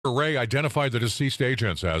Ray identified the deceased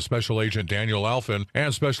agents as Special Agent Daniel Alphen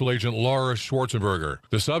and Special Agent Laura Schwarzenberger.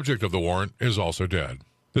 The subject of the warrant is also dead.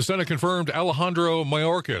 The Senate confirmed Alejandro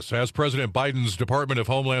Mayorkas as President Biden's Department of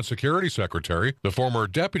Homeland Security Secretary. The former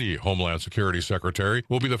Deputy Homeland Security Secretary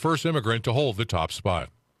will be the first immigrant to hold the top spot.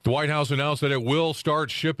 The White House announced that it will start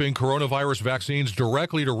shipping coronavirus vaccines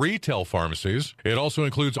directly to retail pharmacies. It also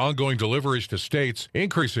includes ongoing deliveries to states,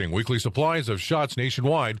 increasing weekly supplies of shots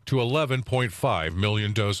nationwide to 11.5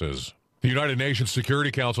 million doses. The United Nations Security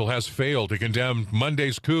Council has failed to condemn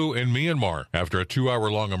Monday's coup in Myanmar after a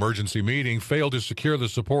 2-hour-long emergency meeting failed to secure the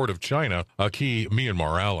support of China, a key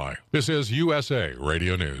Myanmar ally. This is USA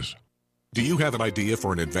Radio News. Do you have an idea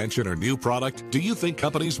for an invention or new product? Do you think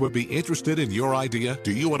companies would be interested in your idea?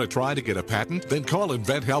 Do you want to try to get a patent? Then call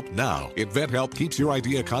InventHelp now. InventHelp keeps your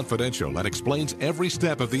idea confidential and explains every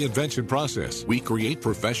step of the invention process. We create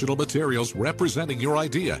professional materials representing your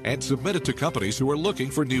idea and submit it to companies who are looking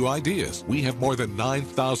for new ideas. We have more than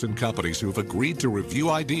 9,000 companies who have agreed to review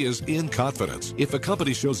ideas in confidence. If a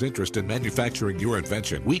company shows interest in manufacturing your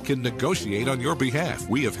invention, we can negotiate on your behalf.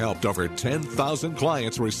 We have helped over 10,000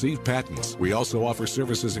 clients receive patents. We also offer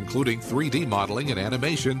services including 3D modeling and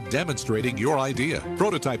animation demonstrating your idea,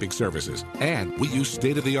 prototyping services, and we use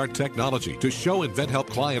state-of-the-art technology to show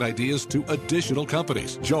InventHelp client ideas to additional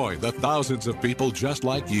companies. Join the thousands of people just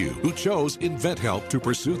like you who chose InventHelp to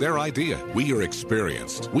pursue their idea. We are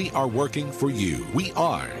experienced. We are working for you. We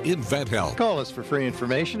are InventHelp. Call us for free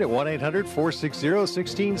information at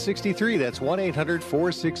 1-800-460-1663. That's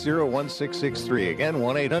 1-800-460-1663. Again,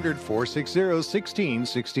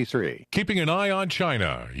 1-800-460-1663. Keeping an eye on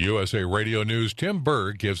China, USA Radio News' Tim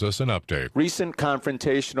Berg gives us an update. Recent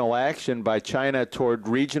confrontational action by China toward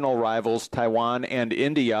regional rivals Taiwan and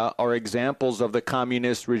India are examples of the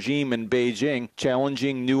communist regime in Beijing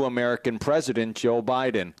challenging new American President Joe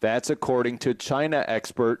Biden. That's according to China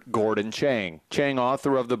expert Gordon Chang. Chang,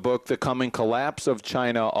 author of the book The Coming Collapse of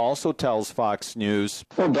China, also tells Fox News.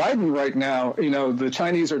 Well, Biden right now, the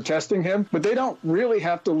Chinese are testing him, but they don't really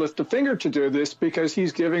have to lift a finger to do this because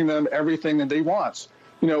he's giving them everything that he wants.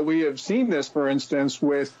 We have seen this, for instance,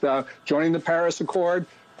 with joining the Paris Accord,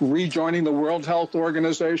 rejoining the World Health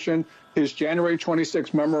Organization, his January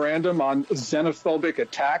 26 memorandum on xenophobic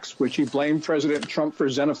attacks, which he blamed President Trump for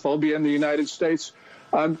xenophobia in the United States.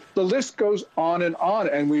 The list goes on,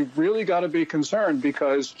 and we've really got to be concerned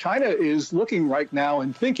because China is looking right now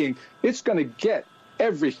and thinking it's going to get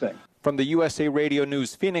everything. From the USA Radio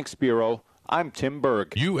News Phoenix Bureau, I'm Tim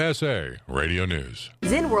Berg. USA Radio News.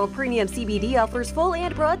 ZynWorld Premium CBD offers full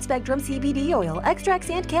and broad-spectrum CBD oil, extracts,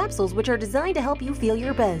 and capsules, which are designed to help you feel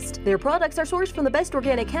your best. Their products are sourced from the best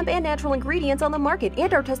organic hemp and natural ingredients on the market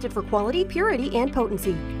and are tested for quality, purity, and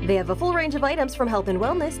potency. They have a full range of items from health and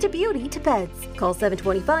wellness to beauty to pets. Call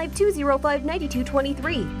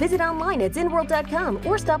 725-205-9223. Visit online at ZynWorld.com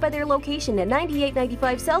or stop by their location at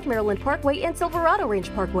 9895 South Maryland Parkway and Silverado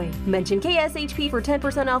Range Parkway. Mention KSHP for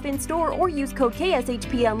 10% off in-store or use code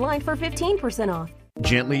KSHP online for 15% off.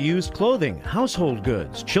 Gently used clothing, household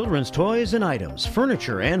goods, children's toys and items,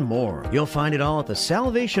 furniture, and more. You'll find it all at the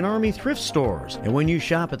Salvation Army thrift stores. And when you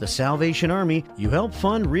shop at the Salvation Army, you help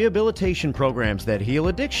fund rehabilitation programs that heal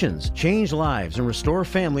addictions, change lives, and restore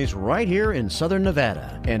families right here in Southern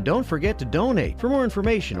Nevada. And don't forget to donate. For more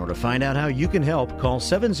information or to find out how you can help, call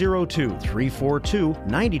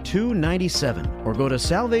 702-342-9297 or go to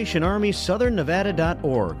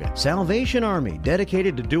SalvationArmySouthernNevada.org. Salvation Army,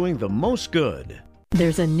 dedicated to doing the most good.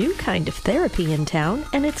 There's a new kind of therapy in town,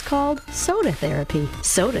 and it's called soda therapy.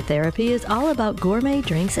 Soda therapy is all about gourmet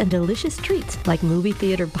drinks and delicious treats like movie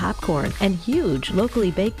theater popcorn and huge locally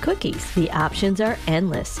baked cookies. The options are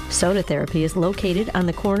endless. Soda therapy is located on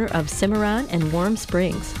the corner of Cimarron and Warm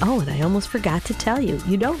Springs. Oh, and I almost forgot to tell you,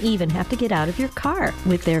 you don't even have to get out of your car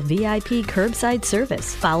with their VIP curbside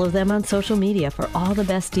service. Follow them on social media for all the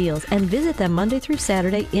best deals and visit them Monday through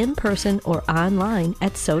Saturday in person or online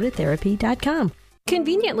at sodatherapy.com.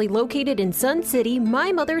 Conveniently located in Sun City,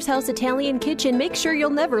 My Mother's House Italian Kitchen makes sure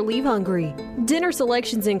you'll never leave hungry. Dinner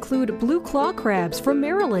selections include blue claw crabs from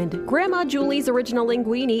Maryland, Grandma Julie's original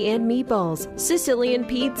linguine and meatballs, Sicilian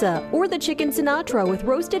pizza, or the chicken Sinatra with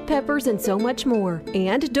roasted peppers and so much more.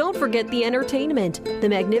 And don't forget the entertainment. The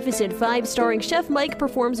magnificent 5 starring Chef Mike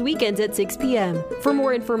performs weekends at 6 p.m. For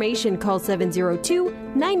more information, call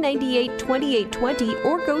 702-998-2820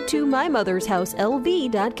 or go to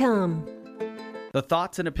mymothershouselv.com. The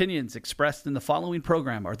thoughts and opinions expressed in the following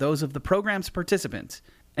program are those of the program's participants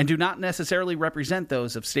and do not necessarily represent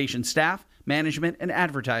those of station staff, management, and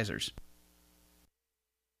advertisers.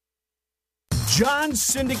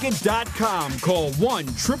 johnsyndicate.com. Call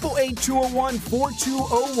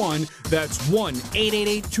 1-888-201-4201. That's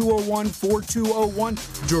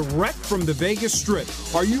 1-888-201-4201. Direct from the Vegas Strip.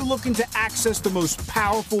 Are you looking to access the most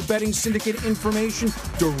powerful betting syndicate information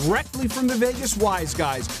directly from the Vegas Wise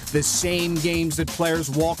Guys? The same games that players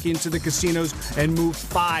walk into the casinos and move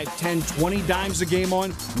 5, 10, 20 dimes a game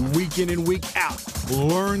on week in and week out.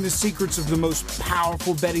 Learn the secrets of the most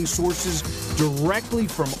powerful betting sources directly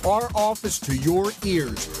from our office to your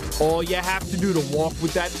ears. All you have to do to walk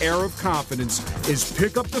with that air of confidence is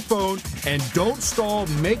pick up the phone and don't stall,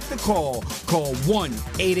 make the call. Call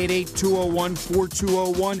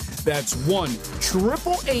 1-888-201-4201. That's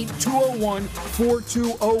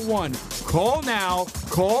 1-888-201-4201. Call now,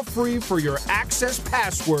 call free for your access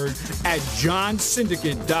password at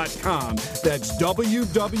johnsyndicate.com. That's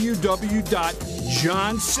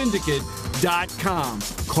www.johnsyndicate.com.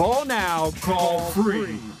 Call now, call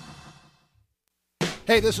free.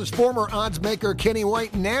 Hey, this is former odds maker Kenny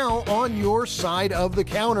White, now on your side of the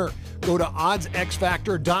counter. Go to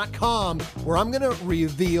oddsxfactor.com, where I'm going to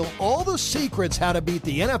reveal all the secrets how to beat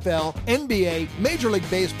the NFL, NBA, Major League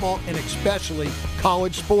Baseball, and especially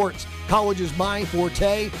college sports. College is my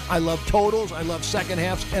forte. I love totals, I love second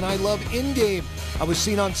halves, and I love in-game. I was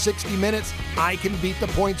seen on 60 Minutes. I can beat the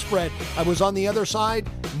point spread. I was on the other side.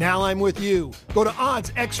 Now I'm with you. Go to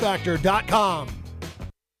oddsxfactor.com.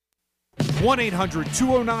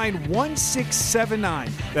 1-800-209-1679.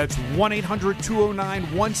 That's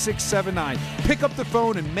 1-800-209-1679. Pick up the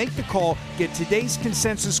phone and make the call. Get today's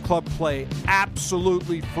Consensus Club play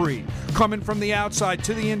absolutely free. Coming from the outside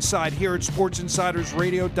to the inside here at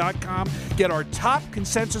SportsInsidersRadio.com. Get our top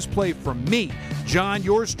consensus play from me, John,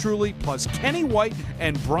 yours truly, plus Kenny White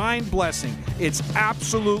and Brian Blessing. It's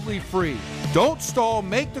absolutely free. Don't stall.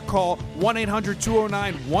 Make the call.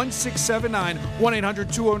 1-800-209-1679.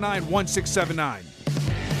 1-800-209-1679.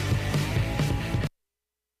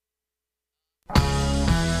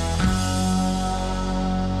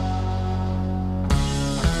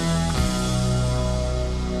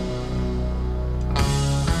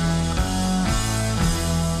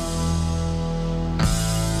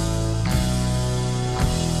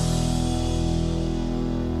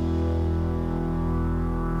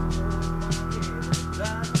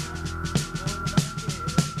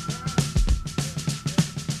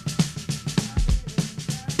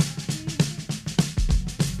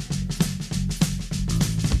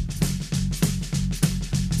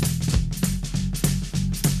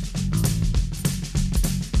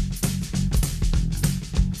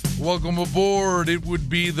 Welcome aboard. It would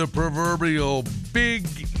be the proverbial big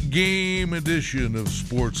game edition of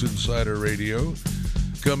Sports Insider Radio.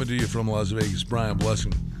 Coming to you from Las Vegas, Brian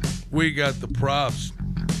Blessing. We got the props.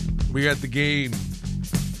 We got the game.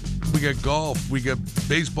 We got golf. We got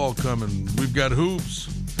baseball coming. We've got hoops.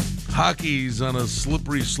 Hockey's on a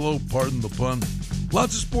slippery slope, pardon the pun.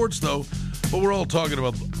 Lots of sports, though. But we're all talking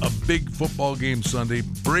about a big football game Sunday.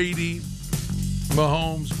 Brady,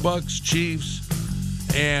 Mahomes, Bucks, Chiefs.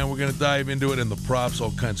 And we're going to dive into it and the props,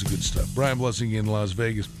 all kinds of good stuff. Brian Blessing in Las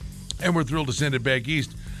Vegas. And we're thrilled to send it back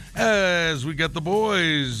east as we got the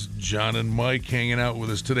boys, John and Mike, hanging out with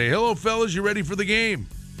us today. Hello, fellas. You ready for the game?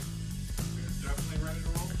 Definitely ready to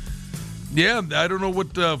roll. Yeah, I don't know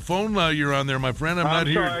what phone you're on there, my friend. I'm not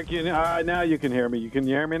sorry, here. Now you can hear me. You can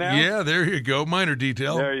hear me now? Yeah, there you go. Minor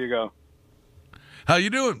detail. There you go. How you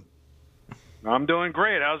doing? I'm doing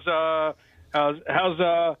great. How's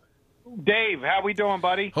Dave? How we doing,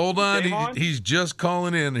 buddy? Hold on. He's just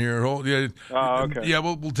calling in here. Okay. Yeah,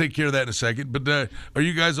 we'll take care of that in a second. But are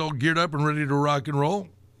you guys all geared up and ready to rock and roll?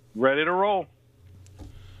 Ready to roll.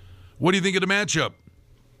 What do you think of the matchup?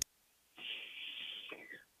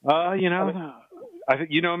 I think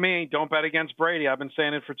you know me. Don't bet against Brady. I've been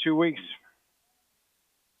saying it for 2 weeks.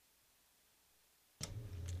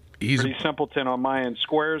 He's pretty simpleton on my end.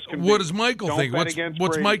 Squares can. What does Michael think? What's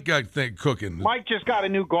Brady. Mike got cooking? Mike just got a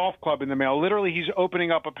new golf club in the mail. Literally, he's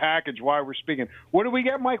opening up a package while we're speaking. What do we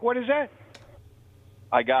get, Mike? What is that?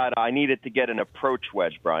 I needed to get an approach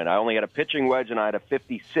wedge, Brian. I only had a pitching wedge and I had a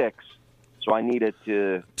 56, so I needed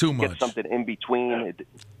to get something in between. It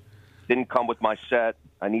didn't come with my set.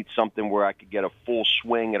 I need something where I could get a full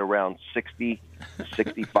swing at around 60,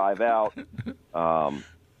 65 out.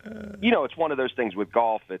 It's one of those things with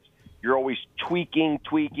golf. You're always tweaking,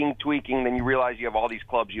 then you realize you have all these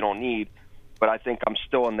clubs you don't need. But I think I'm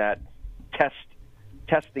still in that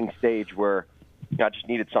testing stage where I just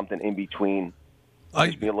needed something in between.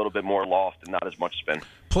 Gives me a little bit more loft and not as much spin.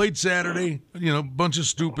 Played Saturday, bunch of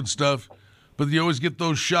stupid stuff, but you always get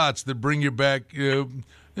those shots that bring you back.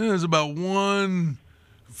 There's about 1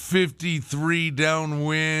 53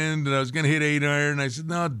 downwind, and I was going to hit 8-iron. I said,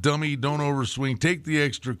 no, dummy, don't overswing. Take the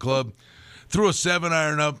extra club. Threw a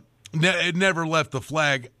 7-iron up. It never left the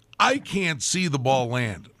flag. I can't see the ball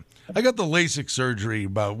land. I got the LASIK surgery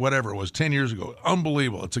about whatever it was, 10 years ago.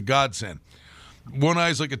 Unbelievable. It's a godsend. One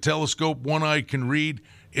eye's like a telescope. One eye can read.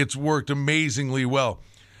 It's worked amazingly well.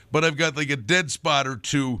 But I've got like a dead spot or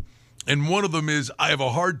two, and one of them is I have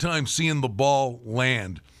a hard time seeing the ball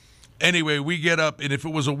land. Anyway, we get up, and if it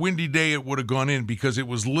was a windy day, it would have gone in because it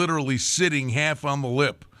was literally sitting half on the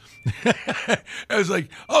lip. I was like,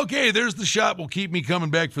 okay, there's the shot. Will keep me coming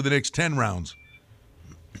back for the next 10 rounds.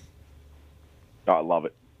 Oh, I love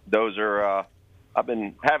it. Those are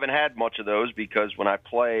haven't had much of those because when I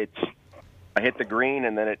play, I hit the green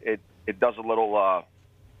and then it does a little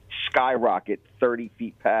skyrocket 30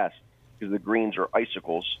 feet past because the greens are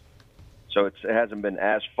icicles. So it hasn't been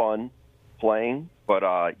as fun playing,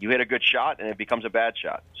 but you hit a good shot and it becomes a bad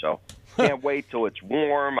shot. So can't wait till it's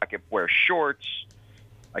warm. I could wear shorts.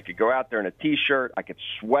 I could go out there in a T-shirt. I could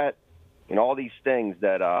sweat. And all these things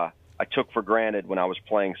that I took for granted when I was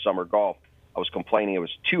playing summer golf. I was complaining it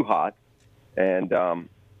was too hot. And,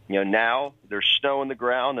 now there's snow in the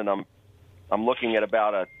ground, and I'm looking at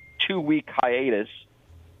about a 2-week hiatus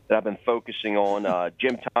that I've been focusing on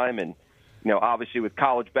gym time. And, obviously with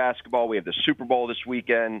college basketball, we have the Super Bowl this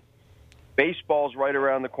weekend. Baseball's right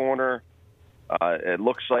around the corner. It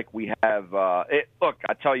looks like we have look,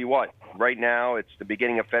 I tell you what, right now it's the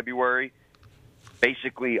beginning of February.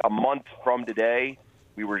 Basically a month from today,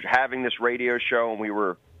 we were having this radio show, and we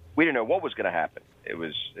didn't know what was going to happen. It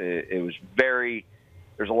was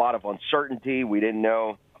there's a lot of uncertainty. We didn't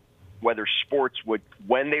know whether sports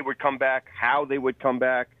when they would come back, how they would come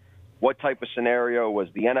back, what type of scenario. Was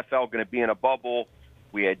the NFL going to be in a bubble?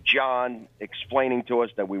 We had John explaining to us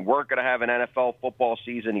that we weren't going to have an NFL football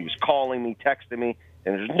season. He was calling me, texting me,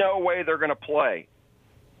 and there's no way they're going to play.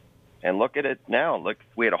 And look at it now. Look,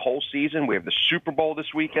 we had a whole season. We have the Super Bowl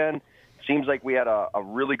this weekend. Seems like we had a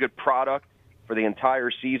really good product for the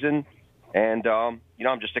entire season. And,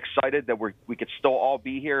 I'm just excited that we could still all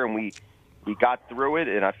be here, and we got through it,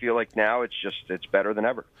 and I feel like now it's better than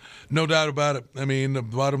ever. No doubt about it. I mean, the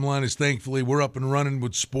bottom line is thankfully we're up and running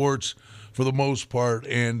with sports for the most part,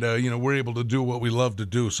 and, we're able to do what we love to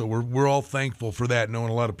do. So we're all thankful for that, knowing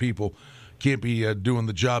a lot of people can't be doing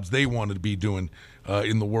the jobs they wanted to be doing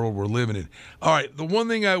in the world we're living in. All right, the one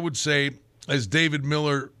thing I would say as David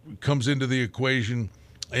Miller comes into the equation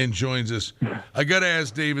and joins us, I got to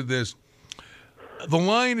ask David this. The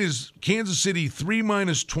line is Kansas City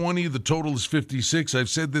 3-20. The total is 56. I've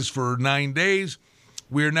said this for 9 days.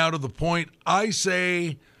 We are now to the point. I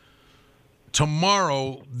say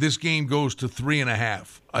tomorrow this game goes to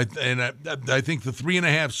 3.5. I think the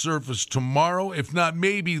 3.5 surface tomorrow, if not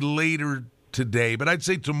maybe later today. But I'd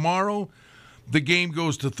say tomorrow the game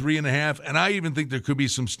goes to 3.5, and I even think there could be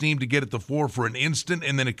some steam to get it to 4 for an instant,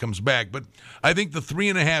 and then it comes back. But I think the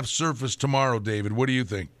 3.5 surface tomorrow, David. What do you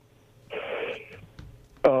think?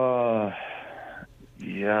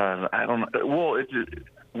 Yeah, I don't know. Well,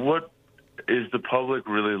 what is the public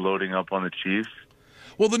really loading up on the Chiefs?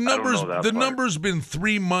 Well, the number's been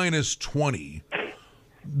 3-20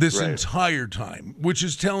 this entire time, which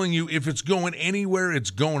is telling you if it's going anywhere,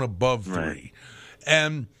 it's going above 3. Right.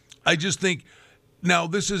 And I just think now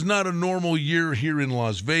this is not a normal year here in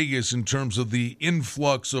Las Vegas in terms of the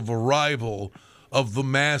influx of arrival of the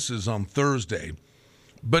masses on Thursday.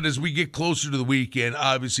 But as we get closer to the weekend,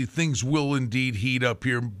 obviously things will indeed heat up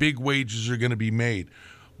here. Big wages are going to be made.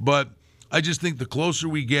 But I just think the closer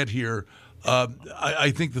we get here,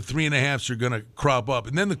 I think the 3.5s are going to crop up.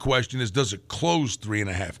 And then the question is, does it close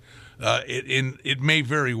 3.5? It may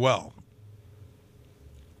very well.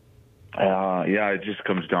 It just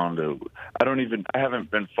comes down to I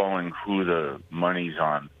haven't been following who the money's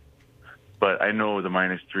on, but I know the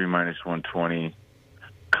 -3, -120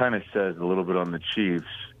 kind of says a little bit on the Chiefs,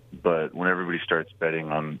 but when everybody starts betting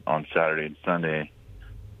on Saturday and Sunday,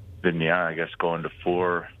 then I guess going to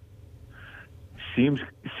 4 seems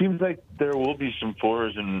like there will be some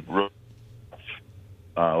 4s and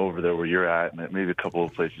over there where you're at, and maybe a couple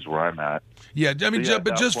of places where I'm at. Yeah, I mean,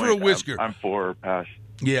 but just for a whisker. I'm 4 past.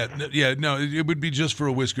 Yeah, no, it would be just for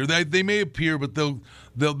a whisker. They may appear, but they'll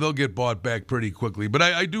get bought back pretty quickly. But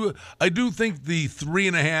I do think the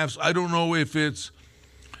 3.5s. I don't know if it's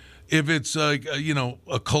like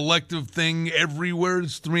a collective thing everywhere.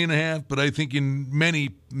 It's 3.5, but I think in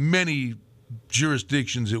many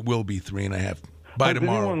jurisdictions it will be 3.5 by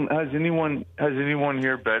tomorrow. Has anyone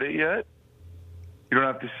here bet it yet? You don't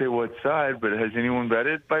have to say what side, but has anyone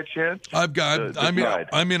betted by chance?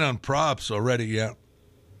 I'm in on props already. Yeah.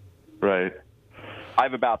 Right. I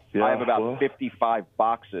have about 55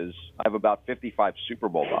 boxes. I have about 55 Super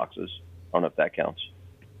Bowl boxes. I don't know if that counts.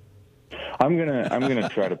 I'm gonna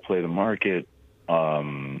try to play the market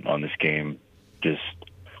on this game. Just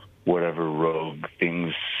whatever rogue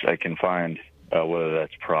things I can find, whether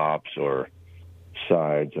that's props or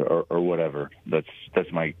sides or whatever. That's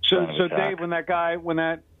my so attack. Dave, when that guy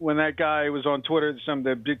was on Twitter,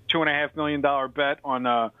 the big $2.5 million bet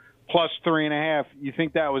on plus 3.5, you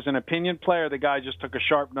think that was an opinion play, or the guy just took a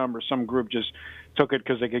sharp number? Some group just took it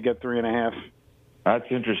because they could get 3.5. That's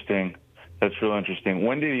interesting. That's real interesting.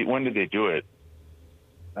 When did they do it?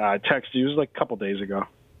 I texted you. It was like a couple days ago.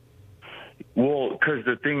 Well, because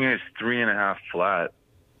the thing is, 3.5 flat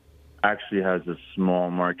actually has a small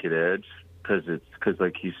market edge because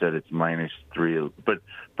like you said, it's -3.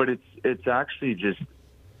 But it's actually just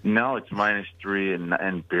now it's -3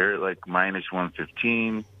 and Barrett like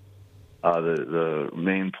 -115. The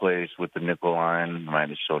main place with the nickel line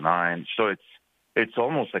 -09. So it's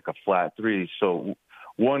almost like a flat 3. So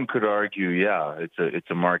one could argue, yeah, it's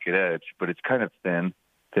a market edge, but it's kind of thin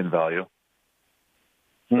value.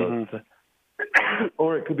 So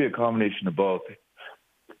or it could be a combination of both.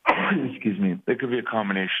 Excuse me. It could be a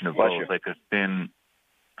combination of both, like a thin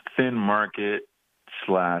market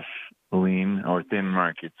 / lean, or thin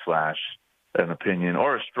market / an opinion,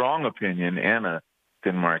 or a strong opinion and a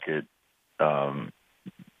thin market.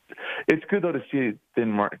 It's good though to see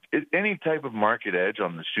thin market. Any type of market edge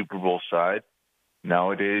on the Super Bowl side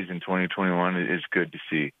nowadays in 2021 is good to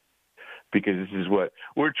see, because this is what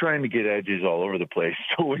we're trying to get edges all over the place.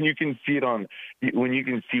 So when you can see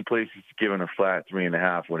places given a flat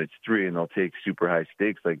 3.5 when it's 3, and they'll take super high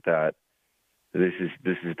stakes like that, this is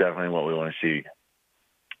definitely what we want to see.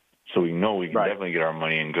 So we know we can definitely get our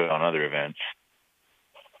money in good on other events.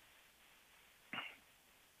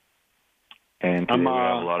 And today we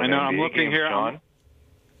have a lot of NBA I'm looking games, here. John.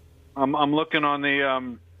 I'm looking on the.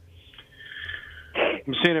 I'm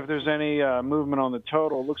seeing if there's any movement on the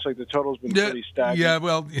total. It looks like the total's been pretty stagnant. Yeah,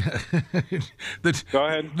 well, go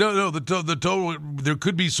ahead. No, the total. There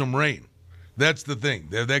could be some rain. That's the thing.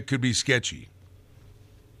 That could be sketchy.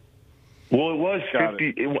 Well, it was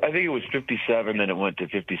 50. I think it was 57, then it went to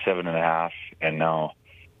 57.5, and now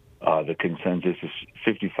the consensus is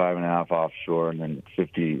 55.5 offshore, and then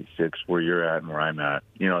 56 where you're at and where I'm at.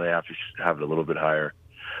 You know, they have to have it a little bit higher,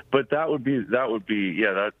 but that would be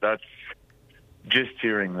that's just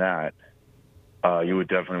hearing that. You would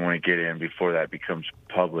definitely want to get in before that becomes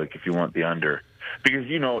public if you want the under, because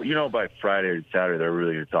you know by Friday or Saturday they're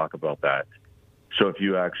really going to talk about that. So if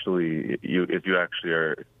you actually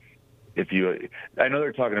I know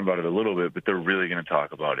they're talking about it a little bit, but they're really going to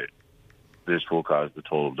talk about it. This will cause the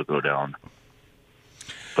total to go down.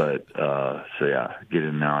 But so yeah, get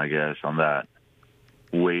in now, I guess, on that.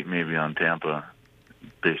 Wait maybe on Tampa.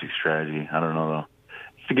 Basic strategy. I don't know though.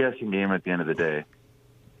 It's a guessing game at the end of the day.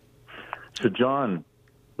 So John,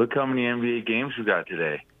 look how many NBA games we got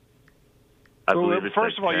today. I believe it's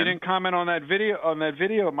first of all, 10. you didn't comment on that video.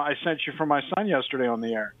 I sent you from my son yesterday on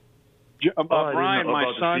the air. Brian,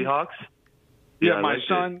 my son. The Seahawks? Yeah, my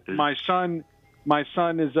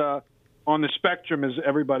son is on the spectrum, as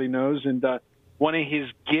everybody knows, and one of his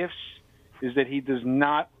gifts is that he does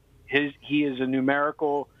not. He is a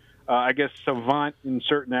numerical, savant in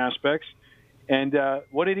certain aspects. And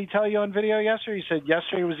what did he tell you on video yesterday? He said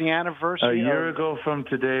yesterday was the anniversary. A year ago from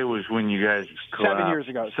today was when you guys collapsed. 7 years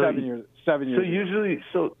ago. So 7 years. So usually,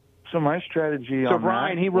 so my strategy. So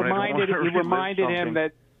Brian, he reminded him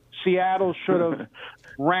that Seattle should have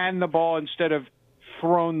ran the ball instead of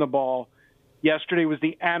thrown the ball. Yesterday was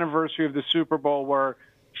the anniversary of the Super Bowl where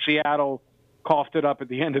Seattle coughed it up at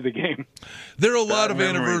the end of the game. There are a lot of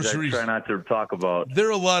anniversaries. I try not to talk about. There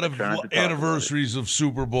are a lot of anniversaries of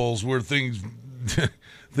Super Bowls where things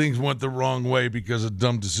went the wrong way because of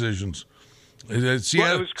dumb decisions.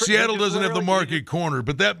 Seattle doesn't have the market corner,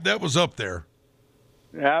 but that was up there.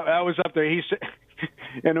 Yeah, that was up there. He said,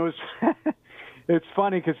 and it was. It's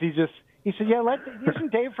funny because he said, "Yeah,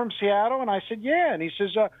 isn't Dave from Seattle?" And I said, "Yeah," and he says,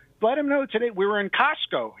 "Let him know today." We were in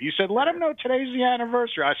Costco. He said, "Let him know today's the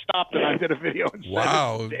anniversary." I stopped and I did a video. And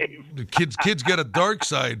wow, said, Dave. The kids got a dark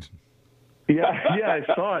side. Yeah, I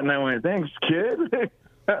saw it and I went, "Thanks, kid."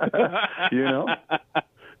 You know.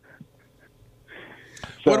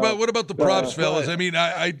 So, what about the props, fellas? I mean,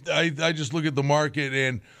 I just look at the market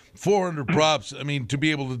and 400 props. I mean, to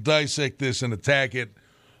be able to dissect this and attack it.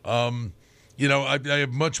 I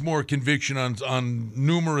have much more conviction on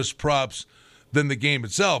numerous props than the game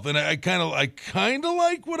itself, and I kind of like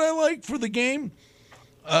what I like for the game,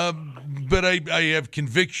 but I have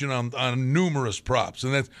conviction on numerous props,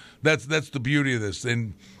 and that's the beauty of this.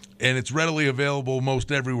 And and it's readily available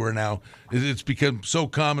most everywhere now. It's become so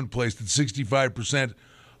commonplace that 65%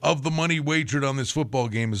 of the money wagered on this football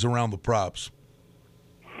game is around the props.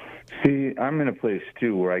 See, I'm in a place,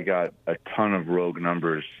 too, where I got a ton of rogue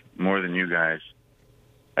numbers, more than you guys.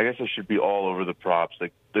 I guess I should be all over the props,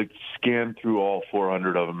 like scan through all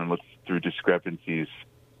 400 of them and look through discrepancies.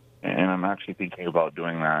 And I'm actually thinking about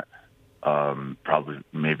doing that probably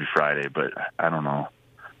maybe Friday, but I don't know.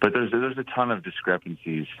 But there's a ton of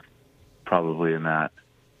discrepancies probably in that.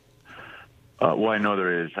 Well, I know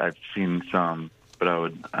there is. I've seen some,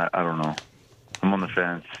 but I don't know. I'm on the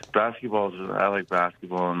fence. I like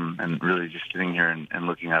basketball and really just sitting here and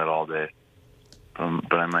looking at it all day.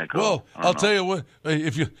 But I might go. Well, I'll tell you what.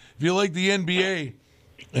 If you like the NBA,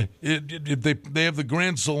 if they have the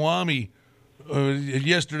Grand Salami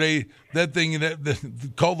yesterday. That thing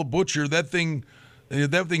call the butcher. That thing.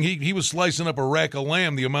 He was slicing up a rack of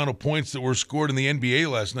lamb. The amount of points that were scored in the NBA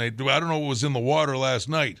last night. I don't know what was in the water last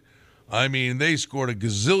night. I mean, they scored a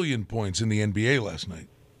gazillion points in the NBA last night.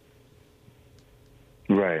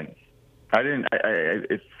 Right.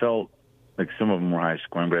 It felt like some of them were high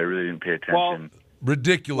scoring, but I really didn't pay attention. Well,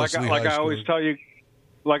 ridiculously high I always tell you,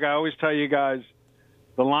 guys,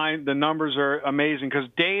 the numbers are amazing because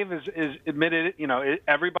Dave is admitted.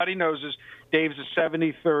 Everybody knows this. Dave's a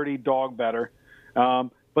 70-30 dog better.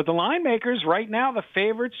 But the line makers right now, the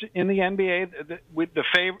favorites in the NBA, with the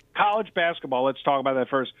college basketball. Let's talk about that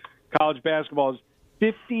first. College basketball is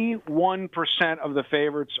 51% of the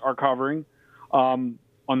favorites are covering. On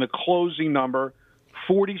the closing number,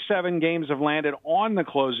 47 games have landed on the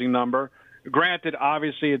closing number. Granted,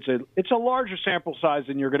 obviously, it's a larger sample size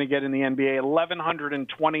than you're going to get in the NBA.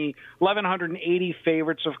 1,180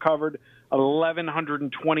 favorites have covered.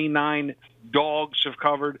 1,129 dogs have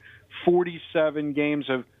covered. 47 games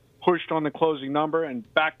have pushed on the closing number. And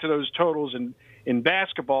back to those totals in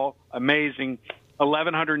basketball, amazing.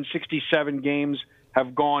 1,167 games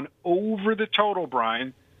have gone over the total,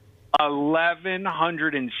 Brian.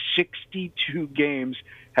 1,162 games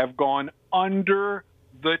have gone under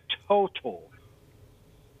the total.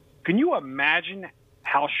 Can you imagine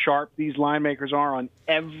how sharp these line makers are on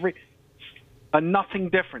a nothing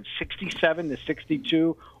difference, 67 to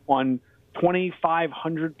 62 on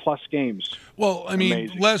 2,500 plus games? Well, I mean,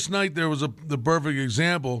 amazing. Last night there was the perfect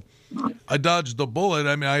example. I dodged the bullet.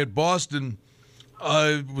 I mean, I had Boston.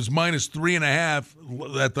 It was minus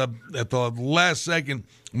 3.5 at the last second.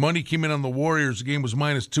 Money came in on the Warriors. The game was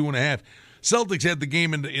minus 2.5. Celtics had the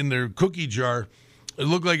game in their cookie jar. It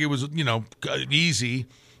looked like it was easy,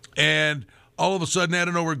 and all of a sudden, out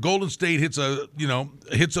of nowhere, Golden State hits a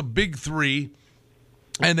big three,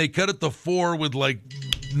 and they cut it to 4 with like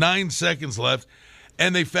 9 seconds left,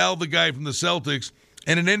 and they fouled the guy from the Celtics,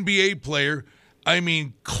 and an NBA player. I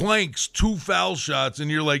mean, clanks 2 foul shots, and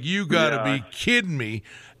you're like, you got to be kidding me.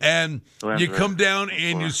 And you come down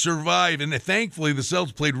and you survive. And thankfully, the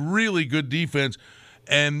Celtics played really good defense,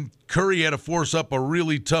 and Curry had to force up a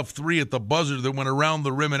really tough 3 at the buzzer that went around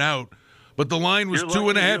the rim and out. But the line was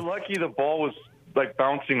 2.5. You're lucky the ball was like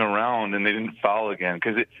bouncing around and they didn't foul again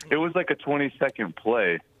because it was like a 20-second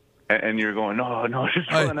play. And you're going, no, just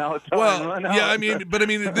run out. Run out. Yeah, I mean,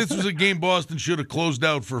 this was a game Boston should have closed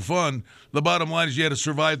out for fun. The bottom line is you had to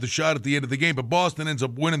survive the shot at the end of the game, but Boston ends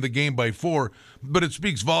up winning the game by 4. But it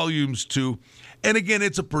speaks volumes to, and again,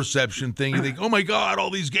 it's a perception thing. You think, oh my God, all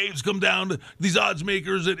these games come down to these odds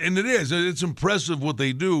makers, and it is. It's impressive what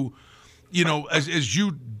they do. As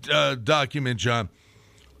you document, John.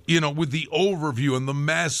 With the overview and the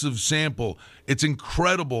massive sample, it's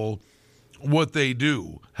incredible what they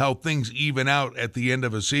do, how things even out at the end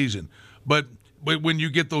of a season. But when you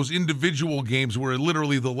get those individual games where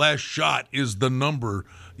literally the last shot is the number,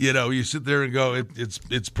 you sit there and go,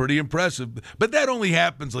 it's pretty impressive. But that only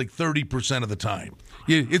happens like 30% of the time.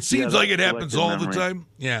 It seems like it happens all the time.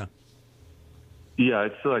 Yeah. Yeah,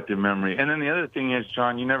 it's selective memory. And then the other thing is,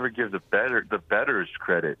 John, you never give the bettors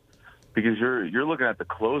credit because you're looking at the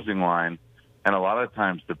closing line, and a lot of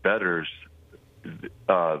times the bettors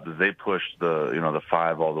they push the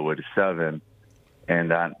 5 all the way to 7, and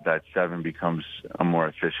that 7 becomes a more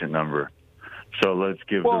efficient number. So let's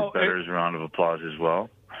give the bettors a round of applause as well.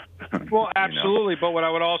 Well, absolutely. But what I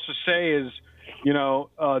would also say is,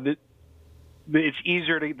 that it's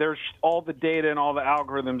easier to. There's all the data and all the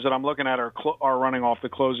algorithms that I'm looking at are running off the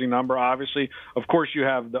closing number. Obviously, of course, you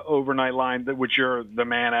have the overnight line, which you're the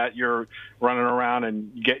man at. You're running around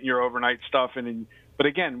and getting your overnight stuff and. But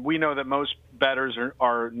again, we know that most bettors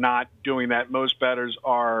are not doing that. Most bettors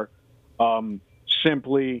are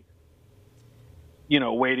simply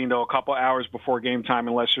waiting till a couple hours before game time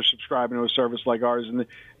unless they're subscribing to a service like ours, and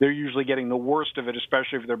they're usually getting the worst of it,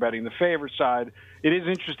 especially if they're betting the favorite side. It is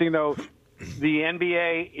interesting, though. The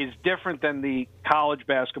NBA is different than the college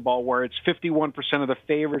basketball, where it's 51% of the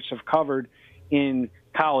favorites have covered. In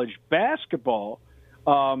college basketball,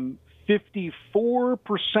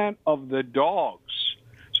 54% of the dogs.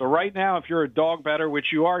 So right now, if you're a dog bettor,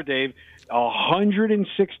 which you are, Dave,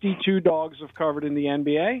 162 dogs have covered in the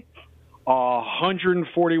NBA.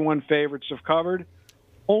 141 favorites have covered.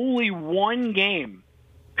 Only one game,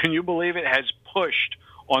 can you believe it, has pushed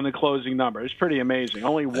on the closing number. It's pretty amazing.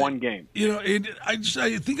 Only one game. I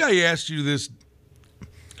think I asked you this,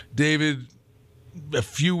 David, a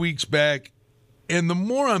few weeks back, and the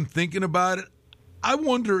more I'm thinking about it, I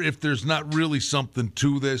wonder if there's not really something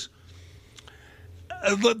to this.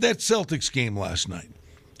 That Celtics game last night.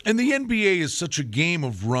 And the NBA is such a game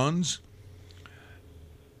of runs.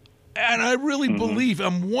 And I really believe,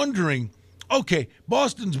 I'm wondering, okay,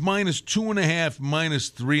 Boston's -2.5,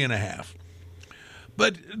 -3.5.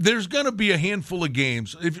 But there's going to be a handful of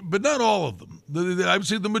games, but not all of them. I would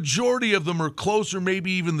say the majority of them are closer.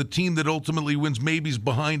 Maybe even the team that ultimately wins maybe is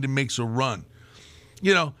behind and makes a run.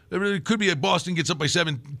 It could be that Boston gets up by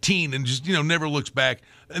 17 and just, never looks back.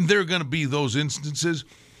 And there are going to be those instances.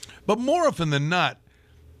 But more often than not,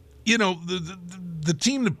 the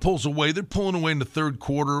team that pulls away, they're pulling away in the third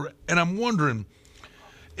quarter. And I'm wondering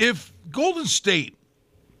if Golden State,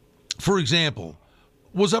 for example,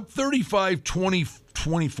 was up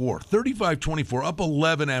 35-24, up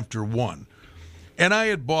 11 after 1. And I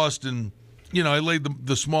had Boston, I laid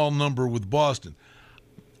the small number with Boston.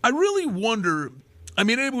 I really wonder,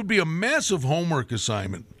 it would be a massive homework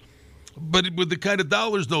assignment, but with the kind of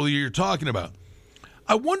dollars, though, that you're talking about.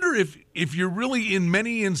 I wonder if you're really, in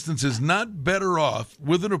many instances, not better off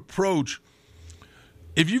with an approach.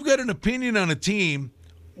 If you've got an opinion on a team,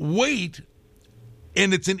 wait,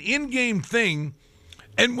 and it's an in-game thing,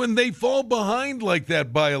 and when they fall behind like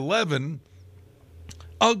that by 11,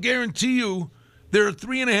 I'll guarantee you they're a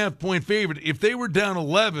 3.5-point favorite. If they were down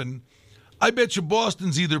 11, I bet you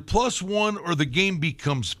Boston's either +1 or the game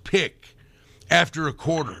becomes pick after a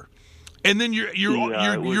quarter. And then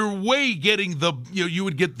you're way getting you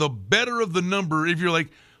would get the better of the number if you're like,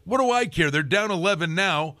 what do I care? They're down 11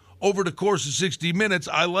 now over the course of 60 minutes.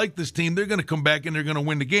 I like this team. They're going to come back and they're going to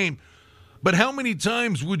win the game. But how many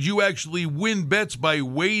times would you actually win bets by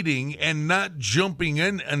waiting and not jumping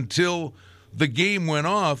in until the game went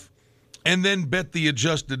off and then bet the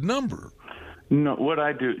adjusted number? No,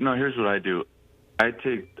 here's what I do. I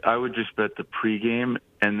would just bet the pregame,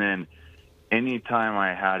 and then anytime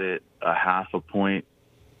I had it a half a point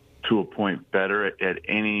to a point better at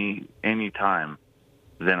any time,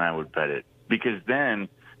 then I would bet it. Because then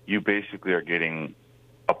you basically are getting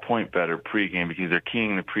a point better pregame because they're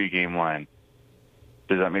keying the pregame line.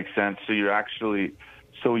 Does that make sense? So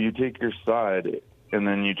you take your side, and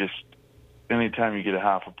then you just, anytime you get a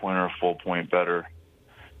half a point or a full point better,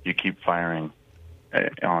 you keep firing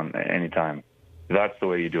on any time. That's the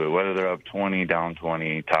way you do it. Whether they're up 20, down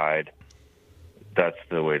 20, tied, that's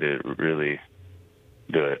the way to really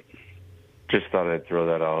do it. Just thought I'd throw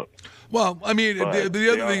that out. Well, the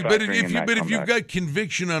other thing, if you've got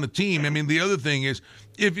conviction on a team, the other thing is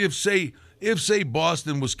if say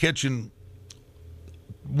Boston was catching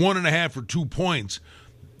 1.5 or 2 points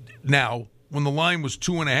now when the line was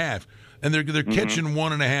 2.5, and they're catching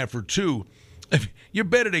 1.5 or 2. If you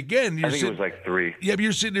bet it again, I think it was like 3. Yeah, but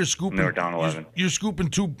you're sitting there scooping. They're down 11. You're scooping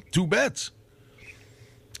two bets.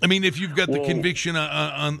 If you've got the conviction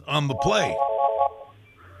on the play.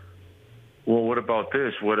 Well, what about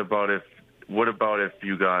this? What about if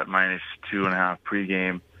you got -2.5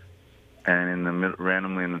 pregame, and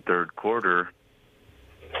randomly in the third quarter,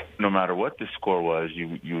 no matter what the score was,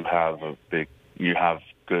 you have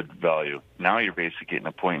good value. Now you're basically getting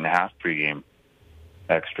a 1.5 pregame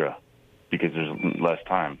extra because there's less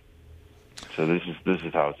time. So this is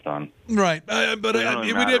how it's done. Right, but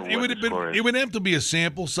it would have to be a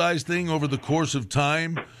sample size thing over the course of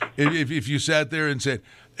time. If you sat there and said,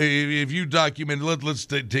 if you documented, let's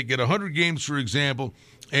take 100 games for example,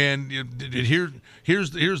 and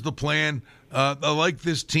here's the plan. I like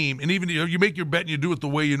this team, and even you make your bet and you do it the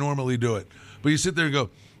way you normally do it. But you sit there and go,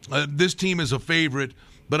 this team is a favorite,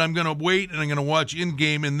 but I'm going to wait and I'm going to watch in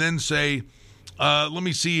game and then say, let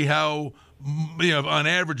me see how. On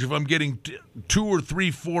average, if I'm getting 2 or 3,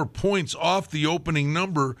 4 points off the opening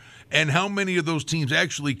number, and how many of those teams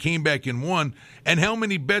actually came back and won, and how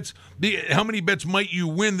many bets might you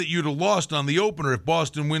win that you'd have lost on the opener if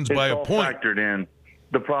Boston wins by a point? Factored in.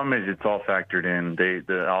 The problem is it's all factored in. The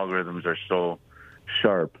algorithms are so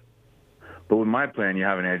sharp. But with my plan, you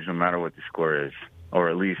have an edge no matter what the score is, or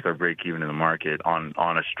at least our break even in the market on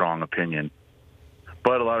a strong opinion.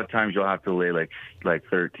 But a lot of times you'll have to lay like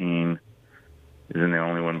 13, and then they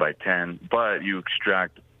only win by 10. But you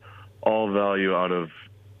extract all value out of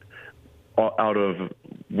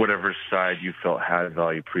whatever side you felt had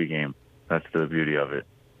value pregame. That's the beauty of it.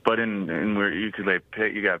 But in where you could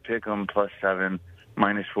you got pick 'em +7,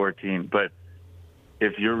 -14. But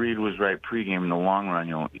if your read was right pregame, in the long run,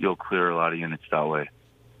 you'll clear a lot of units that way.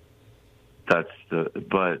 But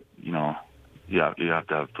you have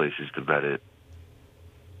to have places to bet it.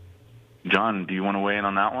 John, do you want to weigh in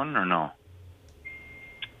on that one or no?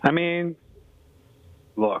 I mean,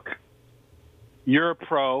 look, you're a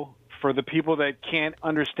pro. For the people that can't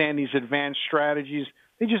understand these advanced strategies,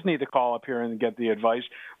 they just need to call up here and get the advice.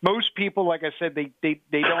 Most people, like I said, they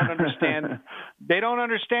don't understand. They don't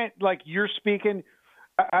understand. Like you're speaking.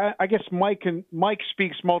 I guess Mike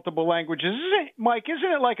speaks multiple languages. Mike,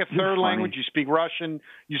 isn't it like a third language? You speak Russian,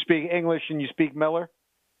 you speak English, and you speak Miller?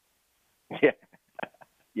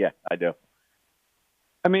 Yeah, I do.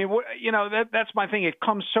 I mean, that's my thing. It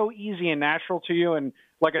comes so easy and natural to you. And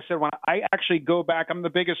like I said, when I actually go back, I'm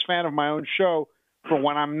the biggest fan of my own show for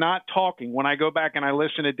when I'm not talking. When I go back and I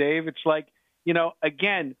listen to Dave, it's like,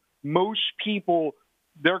 again, most people,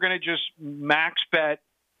 they're going to just max bet,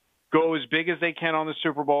 go as big as they can on the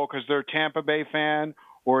Super Bowl because they're a Tampa Bay fan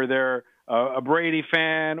or they're a Brady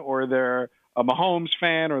fan or they're a Mahomes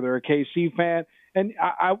fan or they're a KC fan. And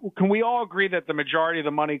can we all agree that the majority of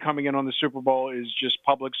the money coming in on the Super Bowl is just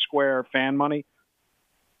public square fan money?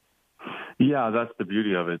 Yeah, that's the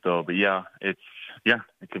beauty of it, though. But I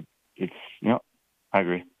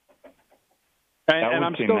agree. And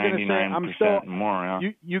I'm still going to say, more.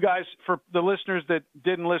 Yeah. You guys, for the listeners that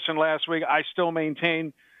didn't listen last week, I still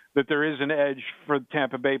maintain that there is an edge for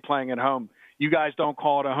Tampa Bay playing at home. You guys don't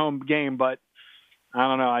call it a home game, but I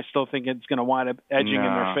don't know. I still think it's going to wind up edging in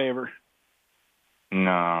their favor.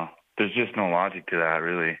 No, there's just no logic to that,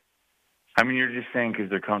 really. I mean, you're just saying because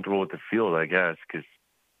they're comfortable with the field, I guess, because,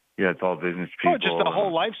 it's all business people. Oh, just the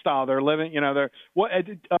whole lifestyle they're living.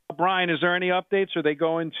 Brian, is there any updates? Are they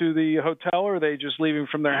going to the hotel or are they just leaving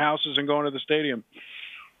from their houses and going to the stadium?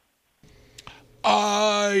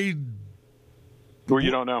 Or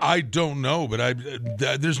you don't know? I don't know, but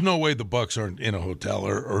there's no way the Bucs aren't in a hotel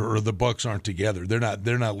or the Bucs aren't together. They're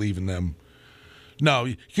not leaving them. No,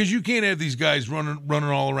 because you can't have these guys running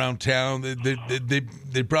all around town.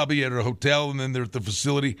 They probably at a hotel and then they're at the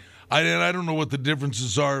facility. I don't know what the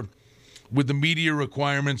differences are with the media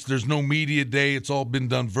requirements. There's no media day. It's all been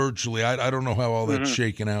done virtually. I don't know how all that's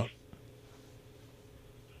shaken out.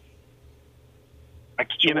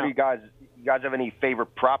 You guys have any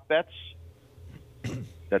favorite prop bets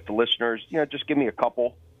that the listeners, just give me a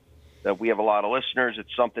couple. That we have a lot of listeners.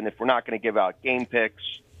 It's something, if we're not going to give out game picks,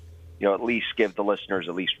 at least give the listeners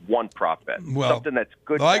at least one prop bet. Well, something that's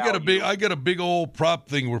good. I got a big old prop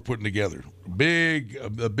thing we're putting together. A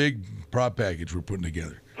big prop package we're putting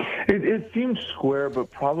together. It seems square, but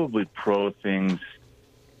probably pro things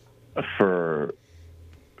for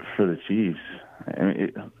the Chiefs. I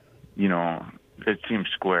mean, it seems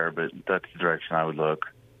square, but that's the direction I would look.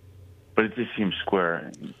 But it just seems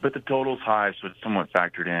square. But the total's high, so it's somewhat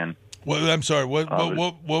factored in. Well, I'm sorry.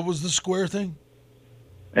 What was the square thing?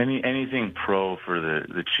 Anything pro for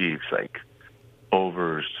the Chiefs, like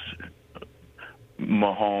overs,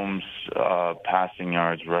 Mahomes, passing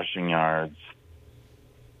yards, rushing yards,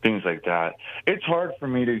 things like that. It's hard for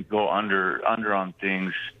me to go under on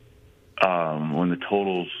things when the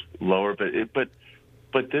total's lower, but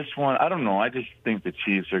this one, I don't know. I just think the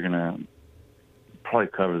Chiefs are gonna probably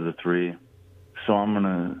cover the 3, so I'm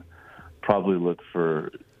gonna probably look for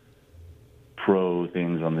pro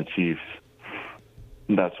things on the Chiefs.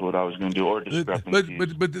 That's what I was going to do, or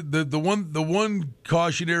discrepancies. But the one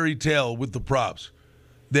cautionary tale with the props,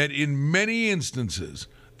 that in many instances,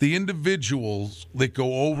 the individuals that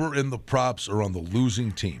go over in the props are on the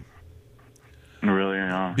losing team. Really,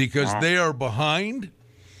 yeah. Because they are behind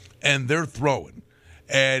and they're throwing.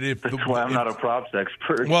 And That's why I'm not a props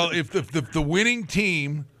expert. Well, if the winning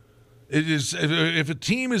team if a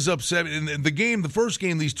team is upset in the first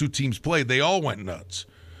game these two teams played, they all went nuts.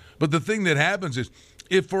 But the thing that happens is,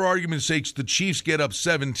 if, for argument's sakes, the Chiefs get up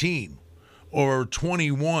 17 or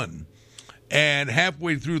 21, and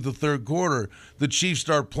halfway through the third quarter, the Chiefs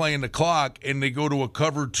start playing the clock, and they go to a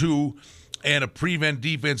cover 2 and a prevent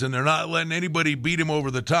defense, and they're not letting anybody beat him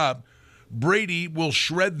over the top, Brady will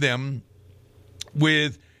shred them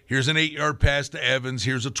with, here's an 8-yard pass to Evans,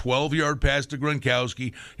 here's a 12-yard pass to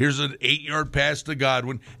Gronkowski, here's an 8-yard pass to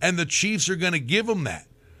Godwin, and the Chiefs are going to give them that.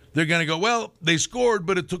 they're going to go, well, they scored,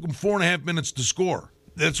 but it took them 4.5 minutes to score.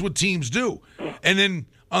 That's what teams do. And then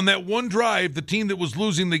on that one drive, the team that was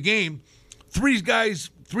losing the game, three guys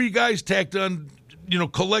tacked on,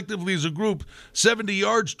 collectively as a group, 70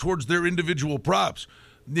 yards towards their individual props.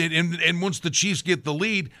 And once the Chiefs get the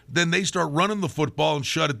lead, then they start running the football and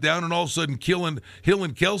shut it down, and all of a sudden Hill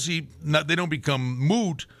and Kelsey, they don't become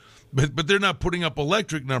moot, but they're not putting up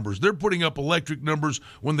electric numbers. They're putting up electric numbers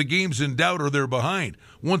when the game's in doubt or they're behind.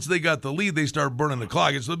 Once they got the lead, they start burning the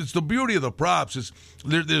clock. It's the beauty of the props.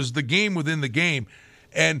 There's the game within the game,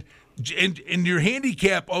 and your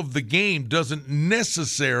handicap of the game doesn't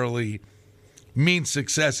necessarily mean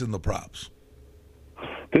success in the props.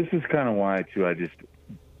 This is kind of why, too,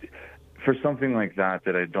 for something like that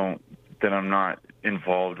I'm not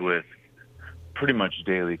involved with pretty much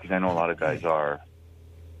daily, because I know a lot of guys are,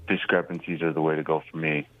 discrepancies are the way to go for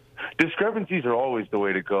me. Discrepancies are always the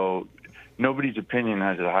way to go. Nobody's opinion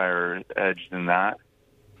has a higher edge than that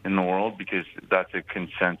in the world, because that's a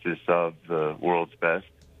consensus of the world's best,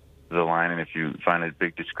 the line. And if you find a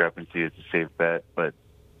big discrepancy, it's a safe bet, but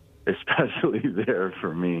especially there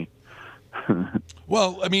for me.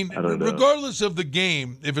 Well, I mean, regardless of the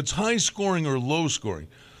game, if it's high scoring or low scoring,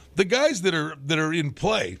 the guys that are in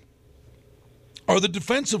play are the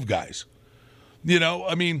defensive guys.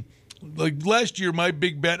 I mean, like last year, my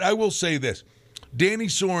big bet, I will say this. Danny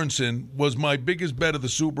Sorensen was my biggest bet of the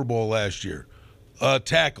Super Bowl last year.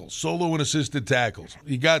 Tackles, solo and assisted tackles.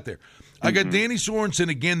 He got there. I got Danny Sorensen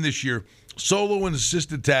again this year, solo and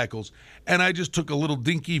assisted tackles, and I just took a little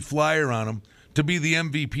dinky flyer on him to be the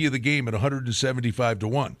MVP of the game at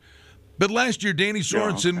 175-1. But last year, Danny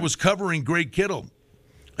Sorensen was covering Greg Kittle.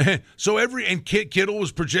 Kittle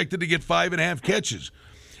was projected to get 5.5 catches.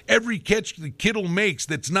 Every catch that Kittle makes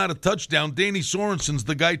that's not a touchdown, Danny Sorensen's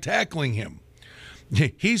the guy tackling him.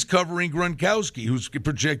 He's covering Gronkowski, who's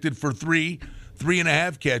projected for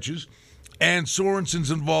 3.5 catches, and Sorensen's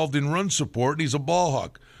involved in run support, and he's a ball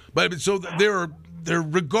hawk. But so they're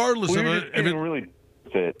regardless of it.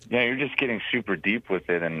 Yeah, you're just getting super deep with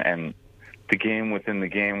it, and the game within the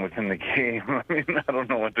game within the game. I mean, I don't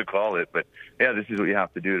know what to call it, but yeah, this is what you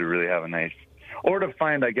have to do to really have a nice, or to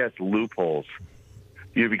find, I guess, loopholes.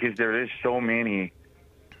 Because there is so many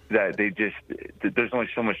that there's only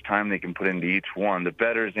so much time they can put into each one, the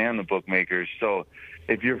bettors and the bookmakers. So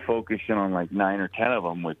if you're focusing on like 9 or 10 of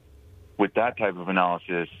them with that type of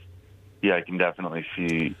analysis, yeah, I can definitely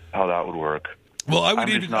see how that would work. Well, I would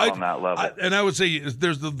I'm just not on that level. And I would say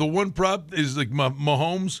there's the one prop is like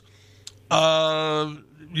Mahomes,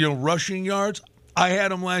 rushing yards. I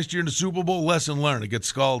had him last year in the Super Bowl. Lesson learned. It gets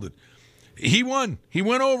scalded. He won. He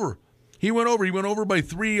went over. He went over by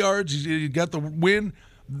 3 yards. He got the win.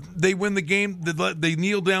 They win the game. They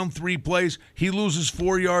kneel down 3 plays. He loses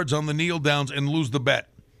 4 yards on the kneel downs and lose the bet.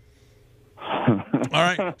 All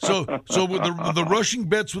right. So with the rushing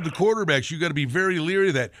bets with the quarterbacks, you got to be very leery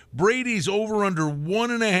of that. Brady's over under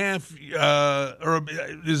 1.5, or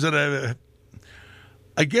is it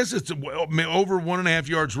I guess it's over 1.5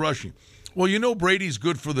 yards rushing. Well, Brady's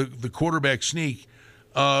good for the quarterback sneak.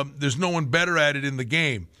 There's no one better at it in the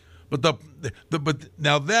game. But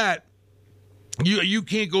now that you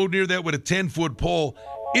can't go near that with a 10-foot pole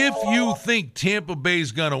if you think Tampa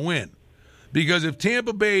Bay's going to win. Because if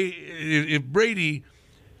Brady,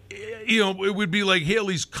 it would be like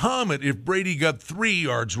Halley's Comet if Brady got 3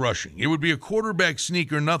 yards rushing. It would be a quarterback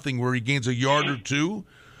sneak or nothing where he gains a yard or 2.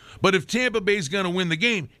 But if Tampa Bay's going to win the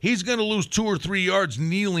game, he's going to lose 2 or 3 yards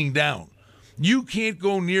kneeling down. You can't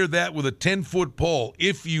go near that with a 10-foot pole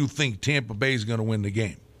if you think Tampa Bay's going to win the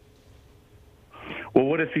game. Well,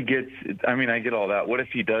 what if he gets – I get all that. What if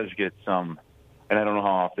he does get some – and I don't know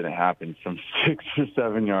how often it happens, some 6 or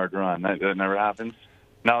 7 yard run. That never happens?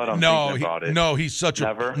 Now that I'm thinking about it. No, he's such a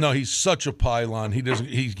pylon. He doesn't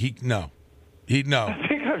 – no. I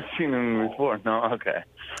think I've seen him before. No, okay.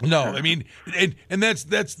 No, and that's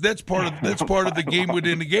part of the game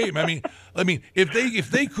within the game.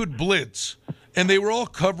 If they could blitz and they were all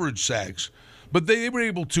coverage sacks, but they were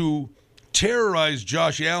able to terrorize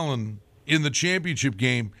Josh Allen in the championship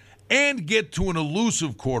game and get to an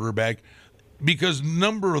elusive quarterback because a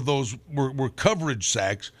number of those were coverage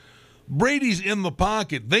sacks. Brady's in the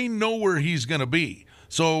pocket. They know where he's going to be.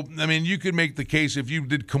 So, you could make the case if you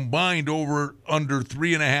did combined under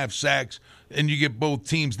 3.5 sacks and you get both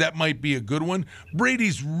teams, that might be a good one.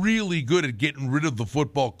 Brady's really good at getting rid of the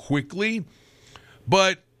football quickly,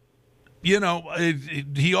 but,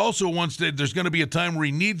 he also wants to, there's going to be a time where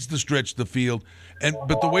he needs to stretch the field,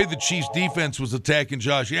 but the way the Chiefs defense was attacking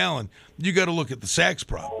Josh Allen, you got to look at the sacks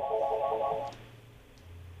problem.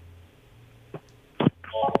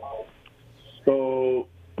 So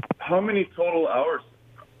how many total hours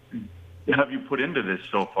have you put into this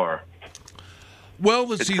so far? Well,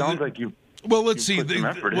 let's see. Sounds like you. Well, let's see.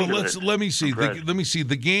 Let me see. Let me see.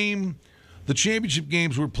 The game, the championship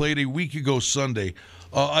games were played a week ago Sunday.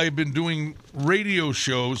 I've been doing radio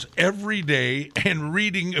shows every day and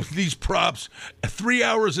reading these props 3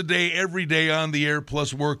 hours a day, every day on the air,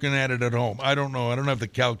 plus working at it at home. I don't know. I don't have the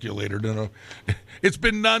calculator to know. It's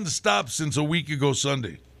been nonstop since a week ago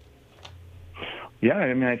Sunday. Yeah,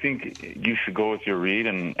 I mean, I think you should go with your read,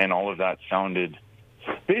 and all of that sounded.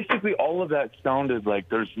 Basically, all of that sounded like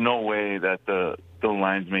there's no way that the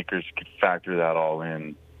lines makers could factor that all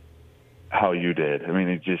in how you did. I mean,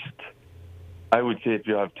 it just. I would say if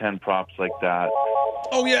you have 10 props like that.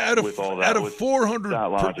 Oh, yeah, out of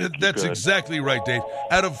 400. That's exactly right, Dave.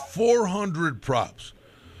 Out of 400 props,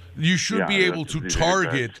 you should be able to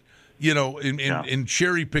target, and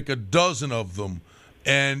cherry pick a dozen of them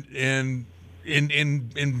and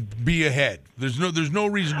be ahead. There's no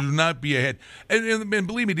reason to not be ahead. And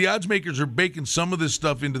believe me, the odds makers are baking some of this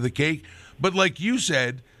stuff into the cake. But like you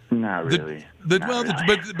said, not really.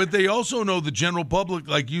 But they also know the general public,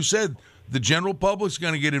 like you said. The general public's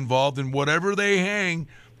going to get involved in whatever they hang.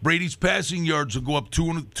 Brady's passing yards will go up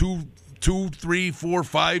 2, 3, 4,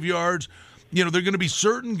 5 yards. There are going to be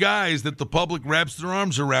certain guys that the public wraps their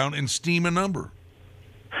arms around and steam a number.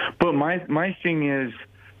 But my thing is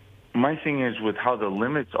with how the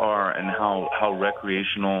limits are and how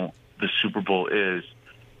recreational the Super Bowl is.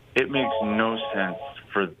 It makes no sense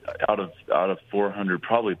for out of 400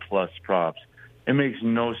 probably plus props. It makes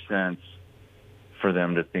no sense for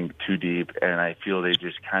them to think too deep, and I feel they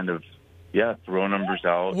just kind of, throw numbers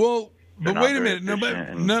out. Well, but wait a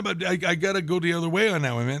minute. But I got to go the other way on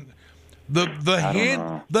that one, man.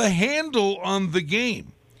 The handle on the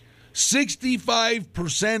game,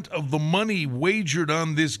 65% of the money wagered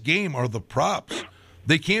on this game are the props.